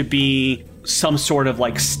appears to be some sort of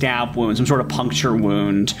like stab wound, some sort of puncture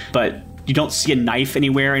wound, but you don't see a knife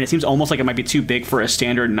anywhere, and it seems almost like it might be too big for a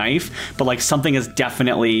standard knife, but like something has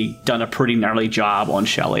definitely done a pretty gnarly job on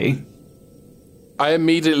Shelly. I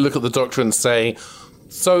immediately look at the doctor and say,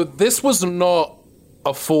 so this was not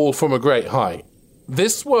a fall from a great height.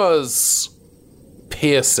 This was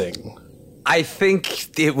piercing. I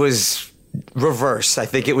think it was reverse. I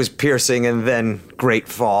think it was piercing and then great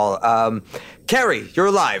fall. Carrie, you're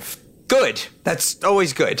alive. Good. That's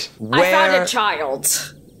always good. I found a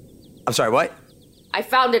child. I'm sorry, what? I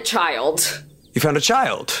found a child. You found a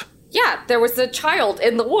child? Yeah, there was a child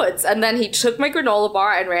in the woods, and then he took my granola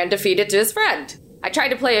bar and ran to feed it to his friend. I tried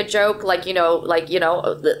to play a joke like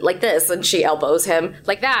this, and she elbows him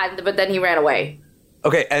like that, but then he ran away.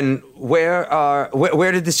 Okay, and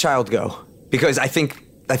where did this child go? Because I think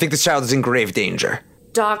this child is in grave danger.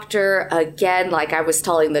 Doctor, again, like I was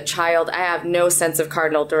telling the child, I have no sense of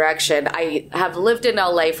cardinal direction. I have lived in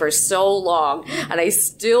LA for so long, and I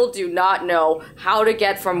still do not know how to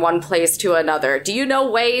get from one place to another. Do you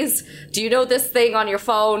know Waze? Do you know this thing on your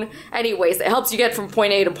phone? Anyways, it helps you get from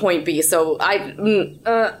point A to point B, so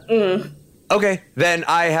Okay, then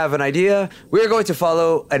I have an idea. We're going to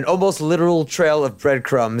follow an almost literal trail of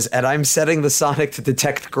breadcrumbs, and I'm setting the Sonic to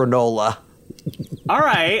detect granola. All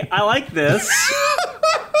right, I like this.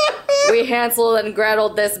 We Hansel and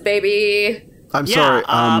Gretel'd this baby. I'm sorry.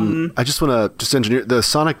 I just want to engineer. The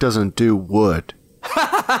Sonic doesn't do wood.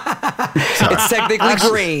 It's technically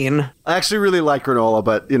green. I actually really like granola,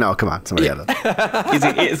 but come on, somebody had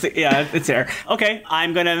it. Yeah, it's there. Okay,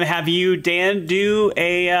 I'm gonna have you, Dan, do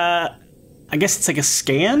a. I guess it's like a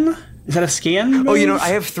scan. Is that a scan move? Oh, I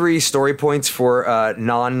have 3 story points for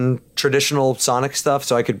non-traditional Sonic stuff,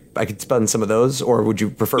 so I could spend some of those, or would you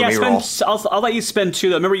prefer me roll? I'll let you spend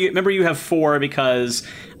 2. Remember you have 4 because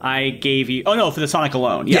I gave you. Oh no, for the Sonic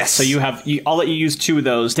alone. Yes. So you have. I'll let you use 2 of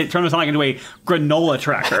those. Turn the Sonic into a granola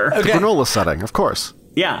tracker. Okay. The granola setting, of course.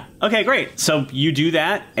 Yeah. Okay, great. So you do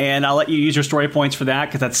that, and I'll let you use your story points for that,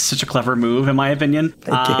 because that's such a clever move, in my opinion.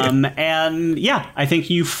 Thank you. And yeah, I think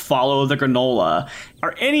you follow the granola.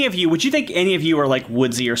 Would you think any of you are like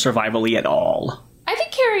woodsy or survival-y at all? I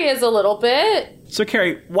think Carrie is a little bit. So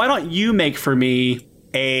Carrie, why don't you make for me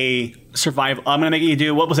a survival? I'm going to make you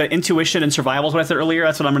do, what was that, intuition and survival is what I said earlier?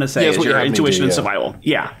 That's what I'm going to say. Yeah, is your intuition and survival.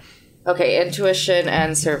 Yeah. Okay, intuition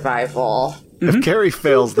and survival. If Carrie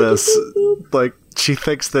fails this, like, she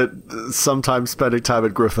thinks that sometimes spending time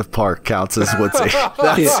at Griffith Park counts as woodsy.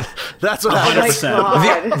 That's what happens.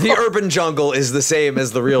 100%. The urban jungle is the same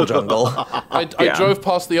as the real jungle. I drove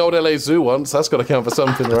past the old LA Zoo once. That's got to count for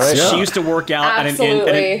something, right? She used to work out at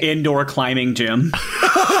an indoor climbing gym.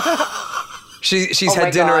 She's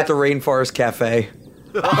had dinner at the Rainforest Cafe.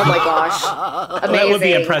 Oh my gosh. Amazing. That would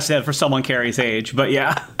be impressive for someone Carrie's age, but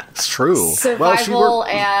yeah. It's true. Survival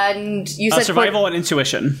and... You said survival and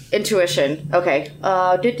intuition. Intuition. Okay.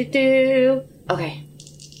 Okay.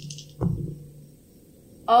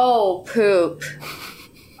 Oh, poop.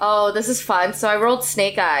 Oh, this is fun. So I rolled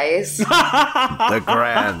snake eyes. The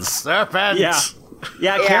Grand Serpent.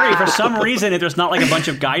 Yeah, Carrie, for some reason, there's not like a bunch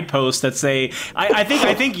of guideposts that say... I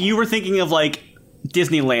think you were thinking of like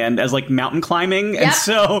Disneyland as like mountain climbing, and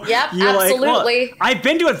so you're absolutely. Like, well, I've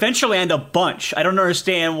been to Adventureland a bunch. I don't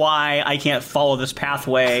understand why I can't follow this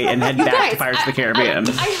pathway and head back to Pirates of the Caribbean.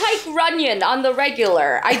 I hike Runyon on the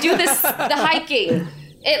regular. I do the hiking.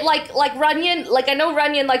 It like Runyon, like I know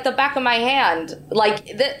Runyon like the back of my hand. Like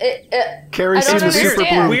Carrie sees the super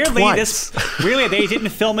bloom weirdly they didn't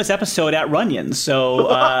film this episode at Runyon, so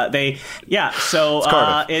it filmed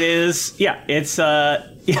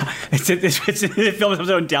this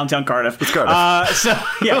episode in downtown Cardiff. It's Cardiff.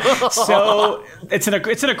 So it's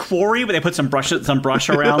in a quarry, but they put some brush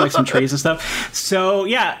around, like some trees and stuff. So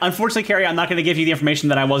yeah, unfortunately, Carrie, I'm not going to give you the information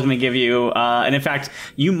that I was going to give you. And in fact,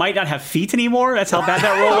 you might not have feet anymore. That's how bad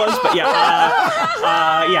that roll was. But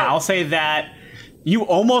I'll say that you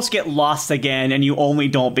almost get lost again, and you only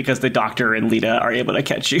don't because the Doctor and Lita are able to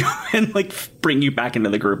catch you and like bring you back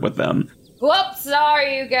into the group with them. Whoops,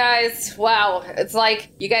 sorry, you guys. Wow, it's like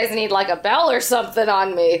you guys need like a bell or something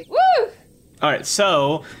on me. Woo! All right,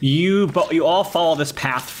 so you all follow this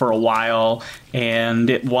path for a while, and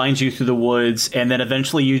it winds you through the woods, and then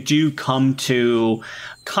eventually you do come to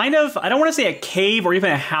kind of, I don't want to say a cave or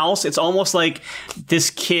even a house. It's almost like this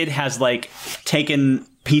kid has like taken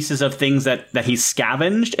pieces of things that he's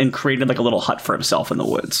scavenged and created like a little hut for himself in the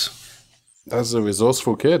woods. That's a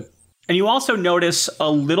resourceful kid. And you also notice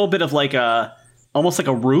a little bit of like almost like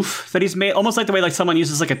a roof that he's made, almost like the way like someone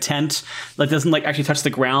uses like a tent that doesn't like actually touch the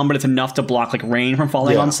ground, but it's enough to block like rain from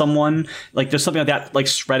falling on someone. Like there's something like that like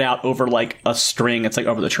spread out over like a string. It's like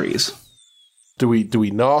over the trees. Do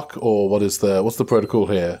we knock, or what's the protocol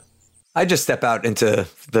here? I just step out into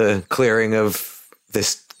the clearing of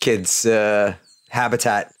this kid's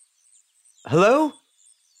habitat. Hello?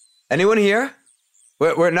 Anyone here?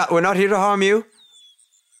 We're not here to harm you.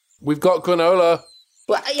 We've got granola.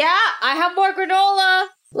 Well, yeah, I have more granola.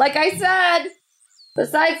 Like I said,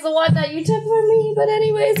 besides the one that you took from me. But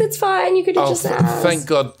anyways, it's fine. You could just ask. Thank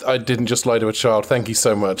God I didn't just lie to a child. Thank you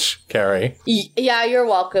so much, Carrie. Yeah, you're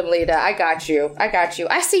welcome, Lita. I got you.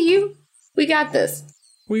 I see you. We got this.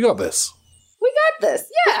 We got this. Yeah. We got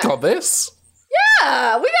this.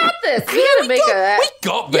 Yeah, we got this. We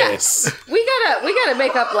got this. We gotta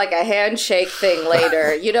make up like a handshake thing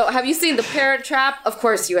later. You know, have you seen The Parent Trap? Of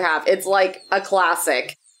course you have. It's like a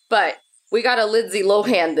classic. But we gotta Lindsay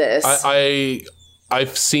Lohan this.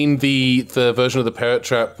 I've seen the version of The Parent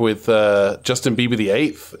Trap with Justin Bieber the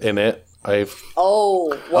 8th in it. His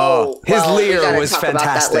Lear was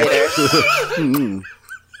fantastic.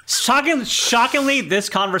 Shockingly, this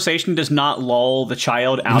conversation does not lull the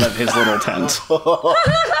child out of his little tent. Or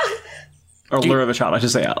lure the child, I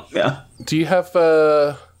should say, out. Yeah. Do you have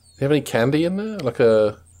any candy in there? Like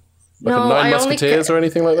a Nine Musketeers or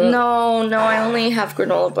anything like that? No, I only have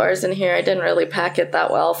granola bars in here. I didn't really pack it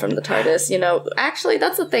that well from the TARDIS. You know, actually,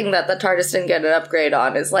 that's the thing that the TARDIS didn't get an upgrade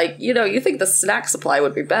on, is like, you know, you think the snack supply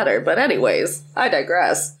would be better. But anyways, I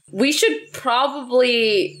digress. We should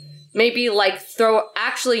probably... maybe like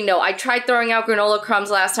actually no, I tried throwing out granola crumbs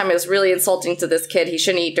last time. It was really insulting to this kid. He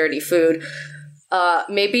shouldn't eat dirty food.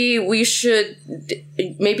 Maybe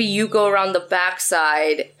you go around the back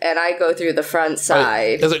side and I go through the front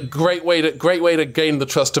side. There's a great way to gain the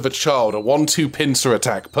trust of a child. A 1-2 pincer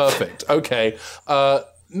attack. Perfect. Okay. You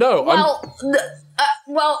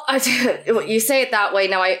say it that way.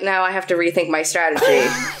 Now I have to rethink my strategy.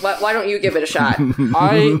 Why don't you give it a shot?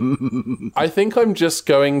 I think I'm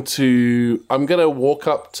gonna walk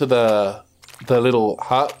up to the little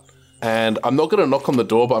hut, and I'm not gonna knock on the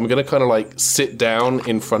door, but I'm gonna kind of like sit down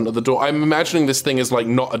in front of the door. I'm imagining this thing is like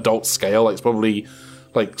not adult scale. Like it's probably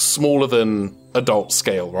like smaller than adult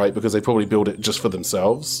scale, right? Because they probably build it just for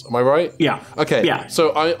themselves. Am I right? Yeah. Okay. Yeah.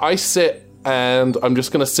 So I sit, and I'm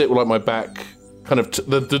just gonna sit with like my back. Kind of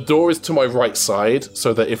the door is to my right side,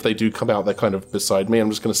 so that if they do come out, they're kind of beside me. I'm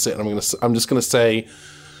just going to sit, and I'm just going to say,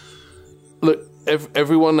 look,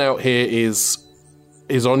 everyone out here is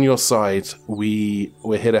on your side.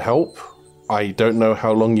 We're here to help. I don't know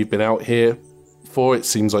how long you've been out here for. It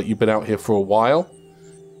seems like you've been out here for a while,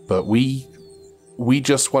 but we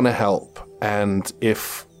just want to help. And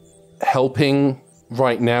if helping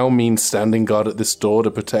right now means standing guard at this door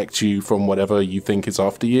to protect you from whatever you think is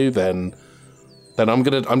after you, then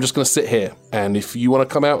I'm just gonna sit here, and if you want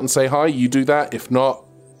to come out and say hi, you do that. If not,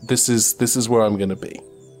 this is where I'm gonna be.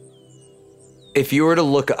 If you were to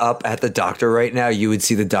look up at the Doctor right now, you would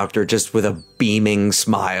see the Doctor just with a beaming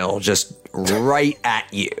smile, just right at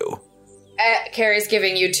you. Carrie's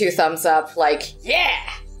giving you 2 thumbs up, like, yeah.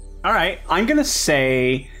 All right, I'm gonna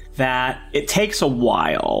say that it takes a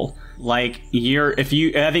while. Like, I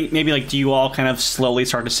think maybe, like, do you all kind of slowly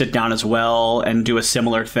start to sit down as well and do a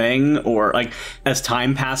similar thing? Or, like, as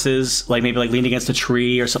time passes, like, maybe, like, lean against a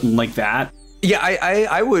tree or something like that? Yeah,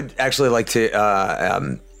 I would actually like to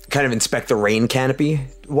kind of inspect the rain canopy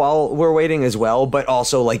while we're waiting as well, but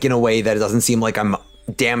also, like, in a way that it doesn't seem like I'm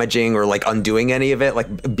damaging or, like, undoing any of it,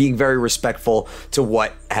 like, being very respectful to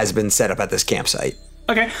what has been set up at this campsite.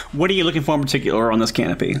 Okay. What are you looking for in particular on this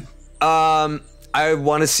canopy? I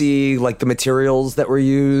want to see, like, the materials that were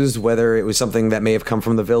used, whether it was something that may have come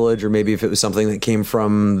from the village or maybe if it was something that came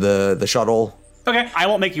from the shuttle. Okay, I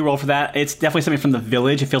won't make you roll for that. It's definitely something from the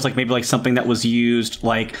village. It feels like maybe like something that was used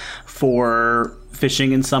like for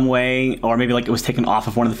fishing in some way, or maybe like it was taken off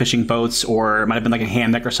of one of the fishing boats, or it might have been like a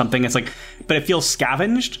hammock or something. It's like, but it feels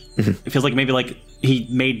scavenged. It feels like maybe like he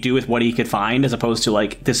made do with what he could find, as opposed to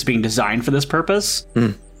like this being designed for this purpose.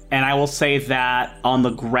 And I will say that on the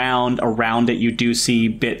ground around it, you do see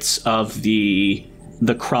bits of the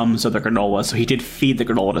crumbs of the granola. So he did feed the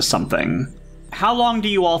granola to something. How long do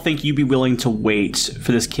you all think you'd be willing to wait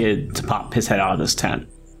for this kid to pop his head out of this tent?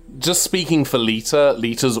 Just speaking for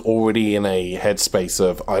Lita's already in a headspace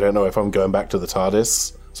of, I don't know if I'm going back to the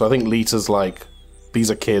TARDIS. So I think Lita's like, these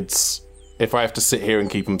are kids. If I have to sit here and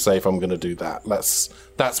keep them safe, I'm going to do that.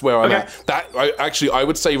 That's where I'm at. I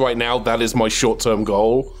would say right now, that is my short-term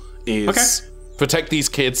goal, is protect these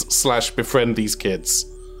kids / befriend these kids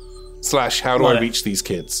 / how do I reach these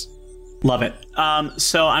kids? Love it.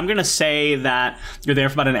 So I'm going to say that you're there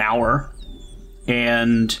for about an hour,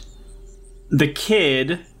 and the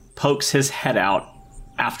kid pokes his head out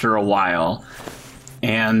after a while,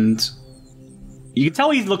 and you can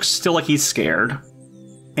tell he looks still like he's scared,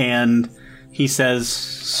 and he says,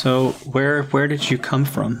 so where did you come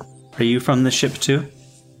from? Are you from the ship too?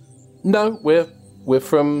 No, we're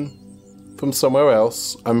from somewhere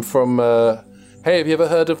else. I'm from, hey, have you ever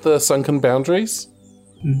heard of the Sunken Boundaries?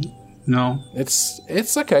 No.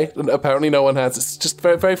 It's okay. Apparently no one has. It's just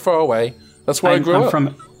very, very far away. That's where I grew up.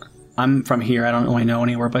 I'm from here. I don't really know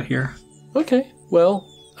anywhere but here. Okay. Well,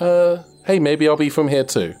 hey, maybe I'll be from here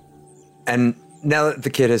too. And now that the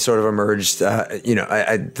kid has sort of emerged,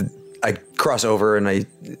 I cross over and I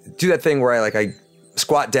do that thing where I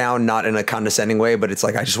squat down, not in a condescending way, but it's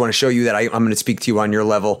like, I just want to show you that I'm going to speak to you on your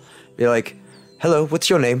level. Be like, hello, what's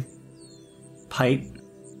your name? Pite.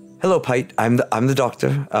 Hello, Pite. I'm the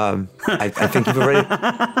doctor. I think you've already...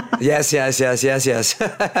 Yes.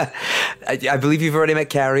 I believe you've already met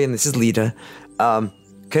Carrie, and this is Lita.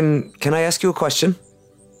 Can I ask you a question?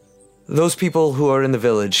 Those people who are in the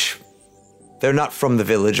village, they're not from the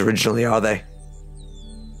village originally, are they?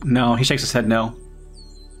 No, he shakes his head no.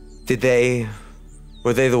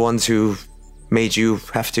 Were they the ones who made you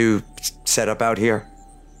have to set up out here?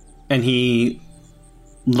 And he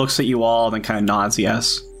looks at you all and then kind of nods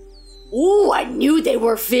yes. Ooh, I knew they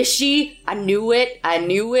were fishy. I knew it. I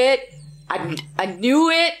knew it.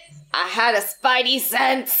 I had a spidey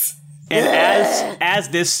sense. And as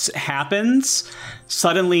this happens,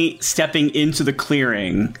 suddenly stepping into the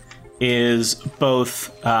clearing is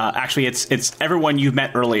both, actually it's everyone you've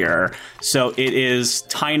met earlier. So it is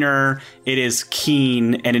Tyner, it is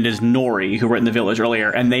Keen, and it is Nori, who were in the village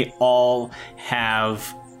earlier, and they all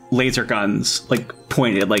have laser guns, like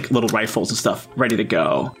pointed, like little rifles and stuff, ready to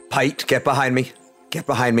go. Pite, get behind me. Get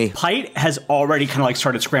behind me. Pite has already kind of like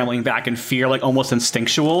started scrambling back in fear, like almost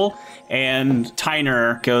instinctual, and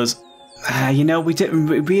Tyner goes, we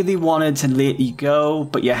really wanted to let you go,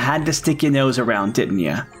 but you had to stick your nose around, didn't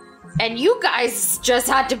you? And you guys just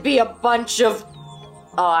had to be a bunch of...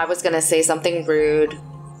 Oh, I was going to say something rude.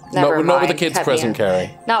 Never mind. Not with the kids present,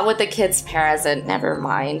 Carrie. Not with the kids present, never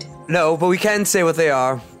mind. No, but we can say what they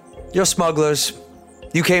are. You're smugglers.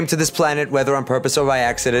 You came to this planet, whether on purpose or by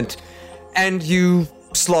accident, and you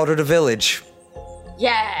slaughtered a village.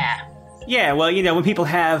 Yeah. Yeah, well, when people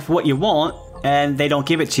have what you want, and they don't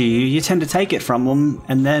give it to you, you tend to take it from them,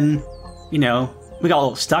 and then, we got a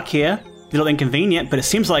little stuck here. A little inconvenient, but it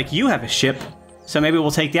seems like you have a ship, so maybe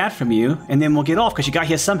we'll take that from you, and then we'll get off, because you got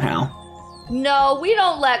here somehow. No, we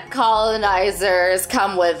don't let colonizers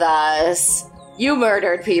come with us. You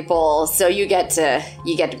murdered people, so you get to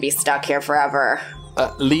be stuck here forever.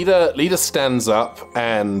 Lita stands up,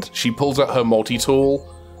 and she pulls out her multi-tool,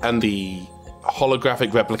 and the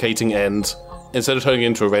holographic replicating end, instead of turning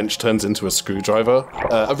into a wrench, turns into a screwdriver.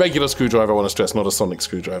 A regular screwdriver, I want to stress, not a sonic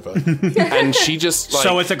screwdriver. And she just,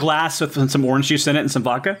 So it's a glass with some orange juice in it and some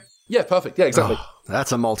vodka? Yeah, perfect. Yeah, exactly. Oh,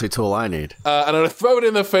 that's a multi-tool I need. And I throw it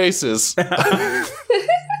in their faces.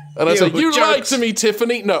 And I say, you lied to me,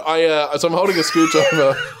 Tiffany. No, so I'm holding a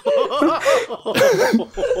screwdriver.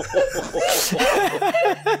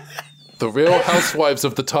 The Real Housewives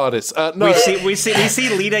of the TARDIS. No. We see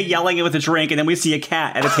Lita yelling with a drink, and then we see a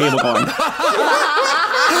cat at a table going,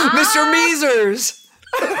 Mr. Measers!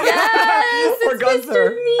 Yes, Or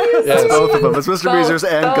Gunther. Yes. Both of them. It's Mr. Both, Measers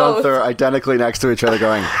and both. Gunther identically next to each other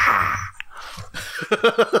going,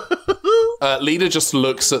 Lita just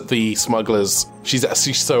looks at the smugglers. She's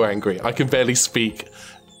so angry. I can barely speak.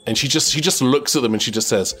 And she just looks at them and she just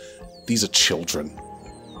says, "These are children,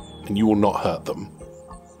 and you will not hurt them."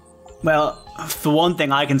 well, the one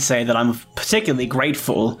thing I can say that I'm particularly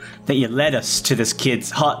grateful that you led us to this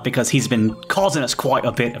kid's hut because he's been causing us quite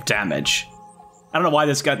a bit of damage. I don't know why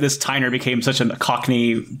this Tyner became such a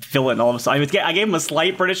Cockney villain all of a sudden. I gave him a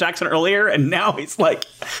slight British accent earlier, and now he's like,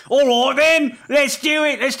 all right then, let's do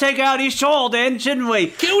it. Let's take out his child then, shouldn't we?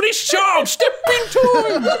 Kill this child, step in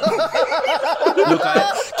time. Look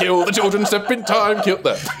at it. Kill the children, step in time, kill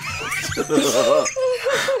them.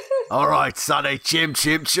 all right, Sonny, chim,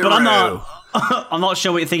 chiroo. But I'm not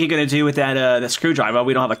sure what you think you're going to do with that screwdriver.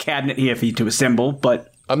 We don't have a cabinet here for you to assemble,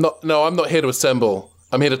 but... I'm not here to assemble.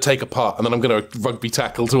 I'm here to take apart, and then I'm going to rugby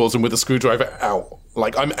tackle towards him with a screwdriver out.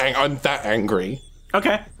 Like, I'm that angry.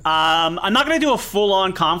 Okay. I'm not going to do a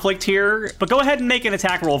full-on conflict here, but go ahead and make an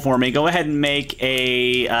attack roll for me. Go ahead and make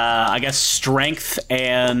a, I guess, strength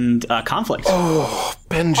and conflict. Oh,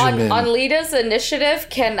 Benjamin. On Lita's initiative,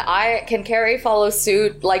 can Carrie follow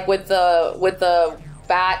suit, like with the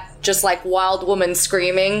bat, just like wild woman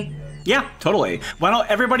screaming? Yeah, totally. Why don't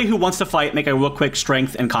everybody who wants to fight make a real quick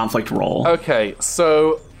strength and conflict roll? Okay,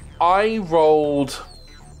 so I rolled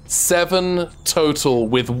 7 total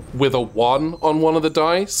with a 1 on one of the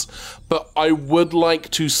dice, but I would like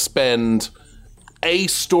to spend a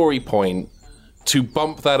story point to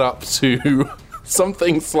bump that up to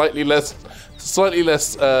something slightly less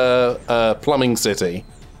Plumbing City.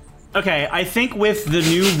 Okay, I think with the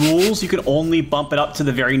new rules, you can only bump it up to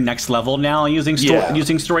the very next level now using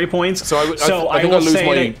story points. So I think I'll lose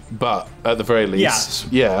my butt at the very least.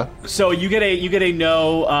 Yeah. So you get a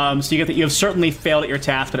no. So you have certainly failed at your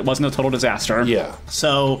task, but it wasn't a total disaster. Yeah.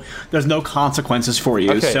 So there's no consequences for you.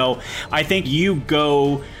 Okay. So I think you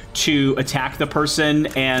go to attack the person,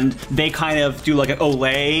 and they kind of do like an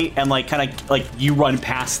olay, and like you run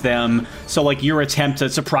past them. So like your attempt to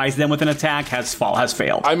surprise them with an attack has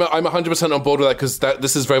failed. I'm 100% on board with that because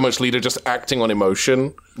this is very much Lita just acting on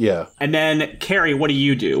emotion. Yeah. And then Carrie, what do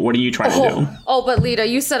you do? What are you trying to do? Oh, but Lita,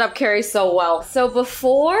 you set up Carrie so well. So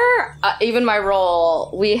before even my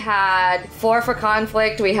roll, we had 4 for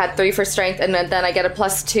conflict, we had 3 for strength, and then I get a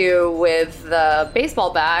 +2 with the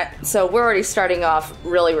baseball bat. So we're already starting off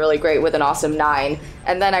really, really great with an awesome 9.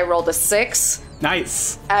 And then I rolled a 6.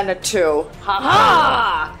 Nice. And a 2.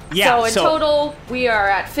 Ha-ha! Yeah, so in total, we are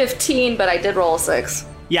at 15, but I did roll a 6.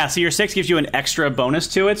 Yeah, so your 6 gives you an extra bonus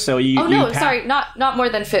to it, so you... Oh, no, sorry, not more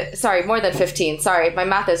than... more than 15. Sorry, my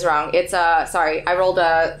math is wrong. It's, sorry, I rolled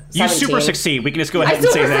a 17. You super succeed. We can just go ahead and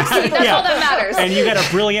say that. Succeed. That's all that matters. And you got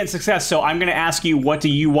a brilliant success, so I'm going to ask you, what do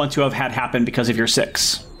you want to have had happen because of your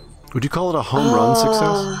 6? Would you call it a home run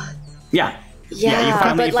success? Yeah. Yeah, you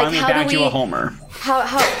finally how do bagged we... you a homer.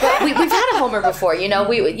 But we've had a homer before, it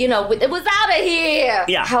was out of here.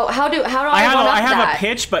 Yeah. How do I have that? a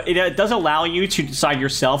pitch, but it does allow you to decide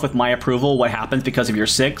yourself with my approval what happens because of your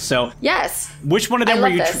 6. So yes. Which one of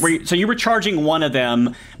them so you were charging one of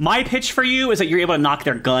them. My pitch for you is that you're able to knock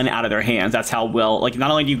their gun out of their hands. That's how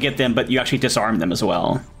not only do you get them, but you actually disarm them as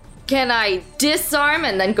well. Can I disarm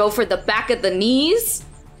and then go for the back of the knees?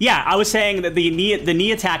 Yeah, I was saying that the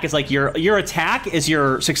knee attack is like your attack is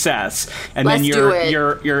your success, and then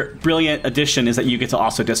your brilliant addition is that you get to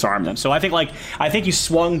also disarm them. So I think you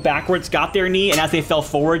swung backwards, got their knee, and as they fell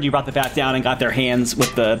forward, you brought the bat down and got their hands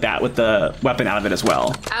with the weapon out of it as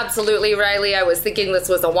well. Absolutely, Riley. I was thinking this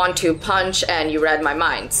was a 1-2 punch, and you read my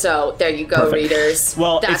mind. So there you go, Perfect. Readers.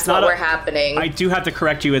 Well, that's it's not what we're happening. I do have to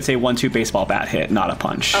correct you. It's a 1-2 baseball bat hit, not a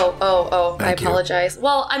punch. Oh! I apologize.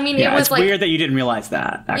 Well, I mean, yeah, it was it's weird that you didn't realize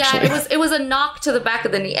that. Actually. Yeah, it was a knock to the back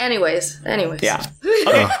of the knee. Anyways. Yeah.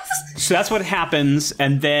 Okay. So that's what happens,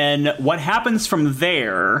 and then what happens from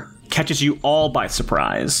there catches you all by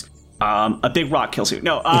surprise. A big rock kills you.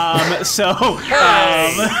 No.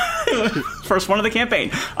 First one of the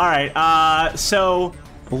campaign. All right. So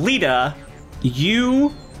Lita,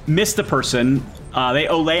 you missed the person. They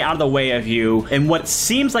lay out of the way of you, and what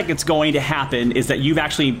seems like it's going to happen is that you've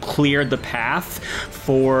actually cleared the path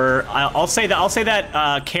for. I'll say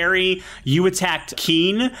that Carrie, you attacked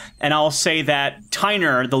Keen, and I'll say that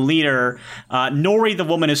Tyner, the leader, Nori, the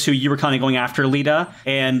woman, is who you were kind of going after, Lita,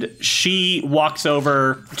 and she walks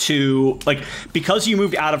over to because you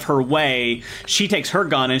moved out of her way. She takes her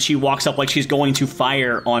gun and she walks up like she's going to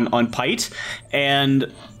fire on Pite,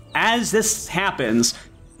 and As this happens,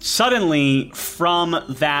 suddenly from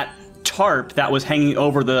that tarp that was hanging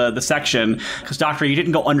over the section, because Doctor, you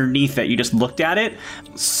didn't go underneath it, you just looked at it,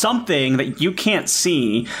 something that you can't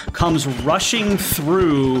see comes rushing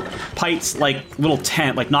through Pite's like little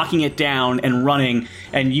tent, like knocking it down and running,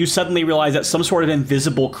 and you suddenly realize that some sort of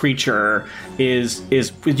invisible creature is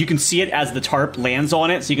you can see it as the tarp lands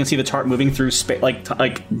on it, so you can see the tarp moving through like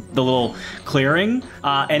the little clearing,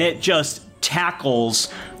 and it just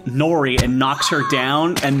tackles Nori and knocks her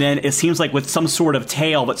down, and then it seems like with some sort of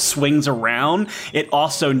tail that swings around, it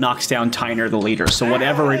also knocks down Tyner, the leader. So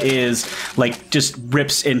whatever it is, like, just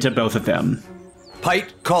rips into both of them.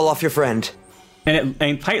 Pite, call off your friend.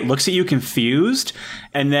 And Pite looks at you confused,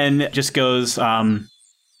 and then just goes,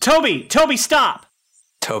 Toby, stop!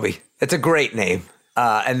 Toby. It's a great name.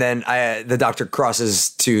 And then the Doctor crosses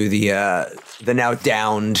to the now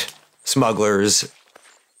downed smugglers.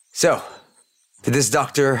 So, did this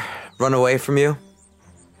doctor run away from you?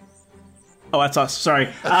 Oh, that's us. Sorry.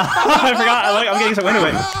 I forgot. I'm getting some wind of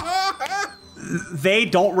it. They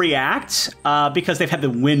don't react because they've had the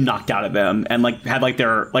wind knocked out of them, and like had like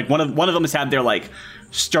their like one of them has had their like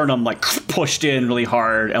sternum like pushed in really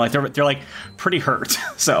hard, and like they're like pretty hurt.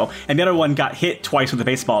 So, and the other one got hit twice with a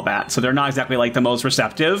baseball bat, so they're not exactly like the most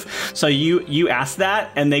receptive. So you ask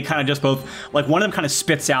that, and they kind of just both like one of them kind of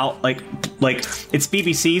spits out like it's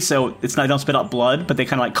BBC, so it's not, they don't spit out blood, but they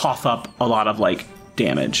kind of like cough up a lot of like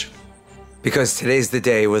damage. Because today's the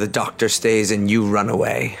day where the Doctor stays and you run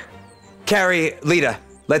away. Carrie, Lita,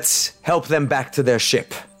 let's help them back to their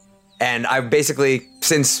ship. And I basically,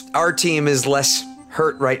 since our team is less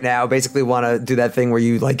hurt right now, basically want to do that thing where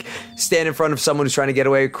you like stand in front of someone who's trying to get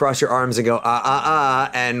away, cross your arms and go,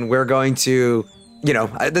 and we're going to, you know,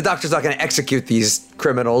 the Doctor's not going to execute these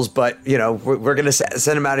criminals, but, you know, we're going to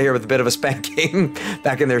send them out of here with a bit of a spanking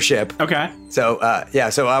back in their ship. Okay. So,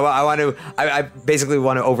 so I basically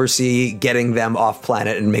want to oversee getting them off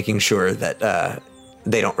planet and making sure that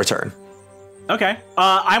they don't return. Okay.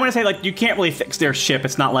 I want to say, like, you can't really fix their ship.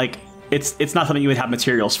 It's not like, it's not something you would have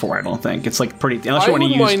materials for, I don't think. It's like pretty, unless you want to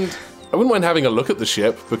use... I wouldn't mind having a look at the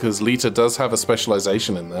ship, because Lita does have a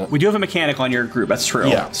specialization in that. We do have a mechanic on your group, that's true.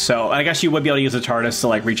 Yeah. So I guess you would be able to use the TARDIS to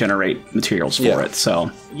like regenerate materials for it.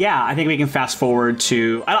 So yeah, I think we can fast forward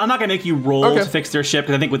to... I'm not going to make you roll to fix their ship,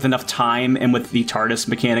 because I think with enough time and with the TARDIS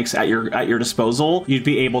mechanics at your disposal, you'd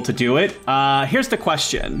be able to do it. Here's the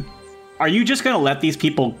question. Are you just going to let these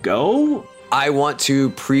people go? I want to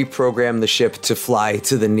pre-program the ship to fly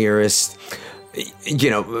to the nearest,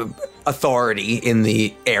 authority in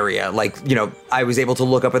the area. Like, I was able to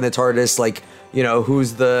look up in the TARDIS, like,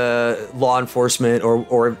 who's the law enforcement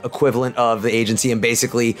or equivalent of the agency, and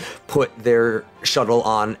basically put their shuttle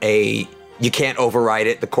on you can't override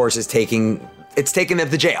it. The course is taking them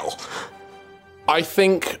to jail. I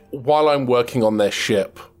think while I'm working on their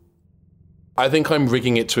ship, I think I'm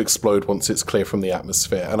rigging it to explode once it's clear from the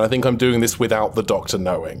atmosphere, and I think I'm doing this without the Doctor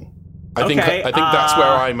knowing. I think that's where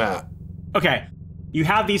I'm at. Okay. You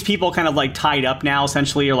have these people kind of like tied up now,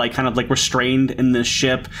 essentially, or like kind of like restrained in this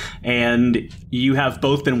ship, and you have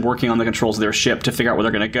both been working on the controls of their ship to figure out where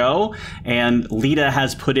they're going to go, and Lita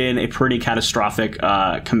has put in a pretty catastrophic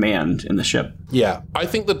command in the ship. Yeah, I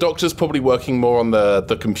think the Doctor's probably working more on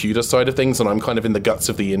the computer side of things, and I'm kind of in the guts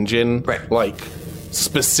of the engine, like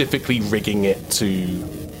specifically rigging it to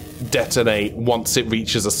detonate once it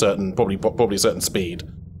reaches a certain, probably a certain speed.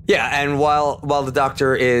 Yeah, and while the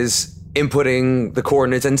Doctor is inputting the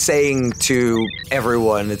coordinates and saying to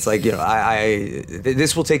everyone, it's like,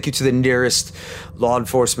 this will take you to the nearest law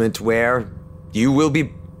enforcement where you will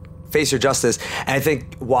face your justice. And I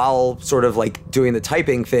think while sort of like doing the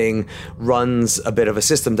typing thing, runs a bit of a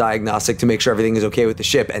system diagnostic to make sure everything is okay with the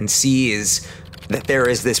ship and sees that there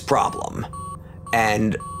is this problem.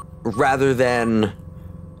 And rather than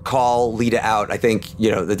call Lita out, I think,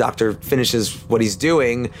 the Doctor finishes what he's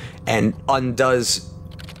doing and undoes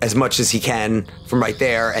as much as he can from right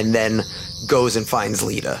there, and then goes and finds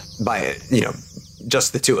Lita by,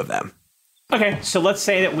 just the two of them. Okay, so let's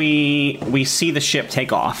say that we see the ship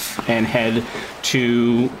take off and head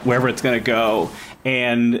to wherever it's going to go,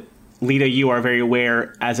 and Lita, you are very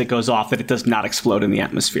aware as it goes off that it does not explode in the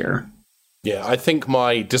atmosphere. Yeah, I think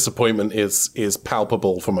my disappointment is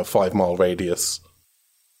palpable from a 5-mile radius.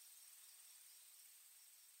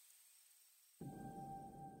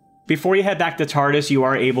 Before you head back to TARDIS, you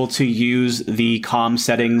are able to use the comm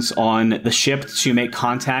settings on the ship to make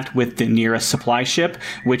contact with the nearest supply ship,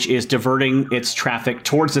 which is diverting its traffic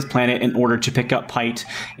towards this planet in order to pick up Pite,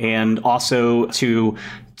 and also to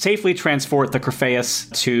safely transport the Crephaeus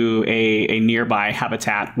to a nearby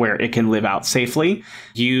habitat where it can live out safely.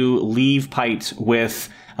 You leave Pite with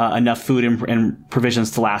enough food and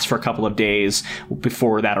provisions to last for a couple of days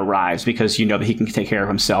before that arrives, because you know that he can take care of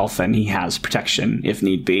himself and he has protection if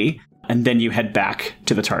need be. And then you head back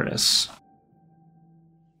to the TARDIS.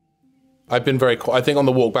 I've been very quiet. I think on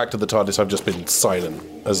the walk back to the TARDIS, I've just been silent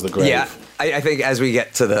as the grave. Yeah, I think as we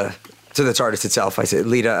get to the TARDIS itself, I say,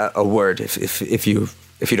 Lita, a word, if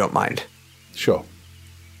you don't mind. Sure.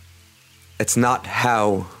 It's not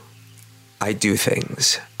how I do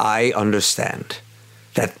things. I understand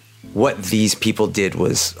that what these people did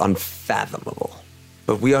was unfathomable.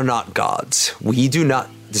 But we are not gods. We do not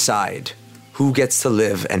decide who gets to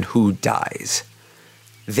live and who dies.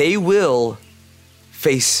 They will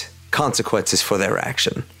face consequences for their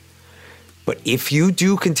action. But if you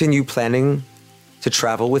do continue planning to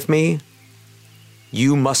travel with me,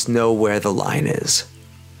 you must know where the line is.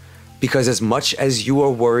 Because as much as you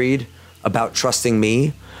are worried about trusting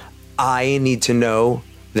me, I need to know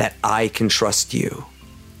that I can trust you.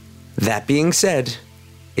 That being said,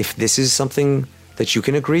 if this is something that you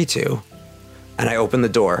can agree to, and I open the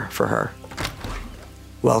door for her,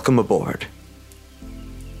 welcome aboard.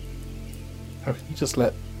 How can you just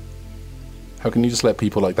let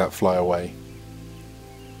people like that fly away?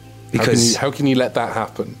 Because how can you let that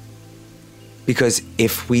happen? Because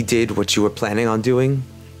if we did what you were planning on doing,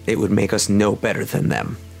 it would make us no better than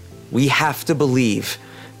them. We have to believe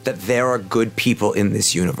that there are good people in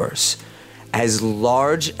this universe. As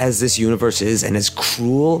large as this universe is and as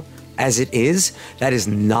cruel as it is, that is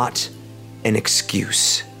not an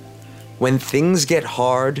excuse. When things get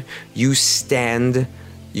hard, you stand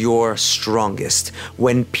your strongest.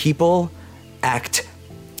 When people act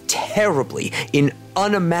terribly in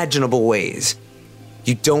unimaginable ways,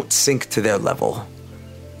 you don't sink to their level.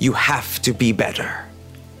 You have to be better.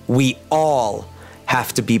 We all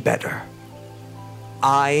have to be better.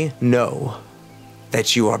 I know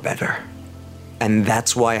that you are better. And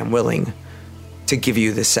that's why I'm willing to give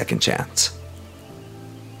you this second chance.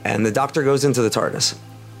 And the doctor goes into the TARDIS.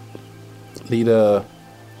 Lita,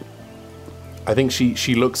 I think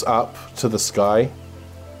she looks up to the sky,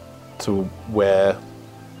 to where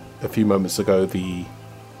a few moments ago the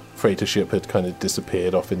freighter ship had kind of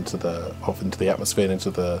disappeared off into the atmosphere,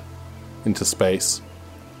 into space.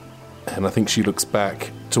 And I think she looks back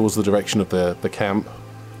towards the direction of the camp,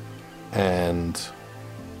 and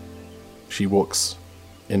she walks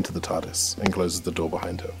into the TARDIS and closes the door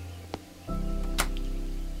behind her.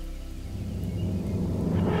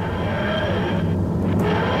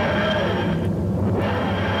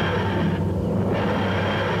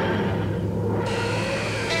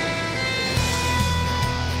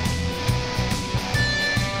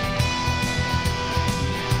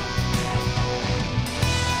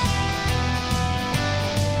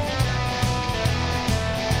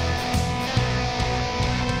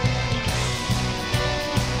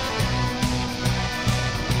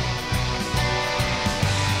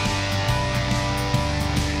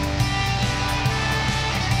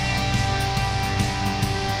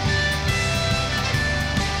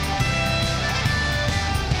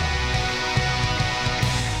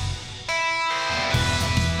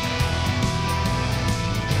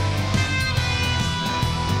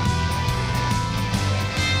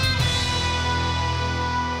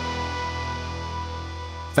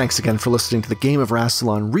 Thanks again for listening to the Game of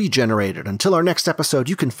Rassilon Regenerated. Until our next episode,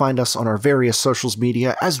 you can find us on our various socials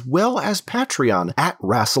media as well as Patreon at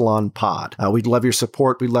Rassilon Pod. We'd love your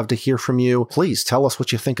support. We'd love to hear from you. Please tell us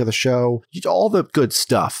what you think of the show, all the good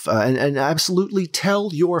stuff, and absolutely tell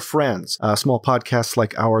your friends. Small podcasts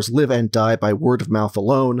like ours live and die by word of mouth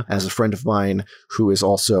alone, as a friend of mine who is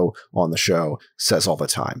also on the show says all the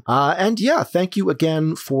time. And yeah, thank you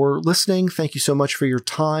again for listening. Thank you so much for your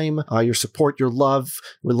time, your support, your love.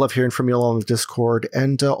 We love hearing from you all on the Discord.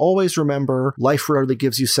 And always remember, life rarely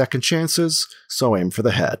gives you second chances, so aim for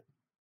the head.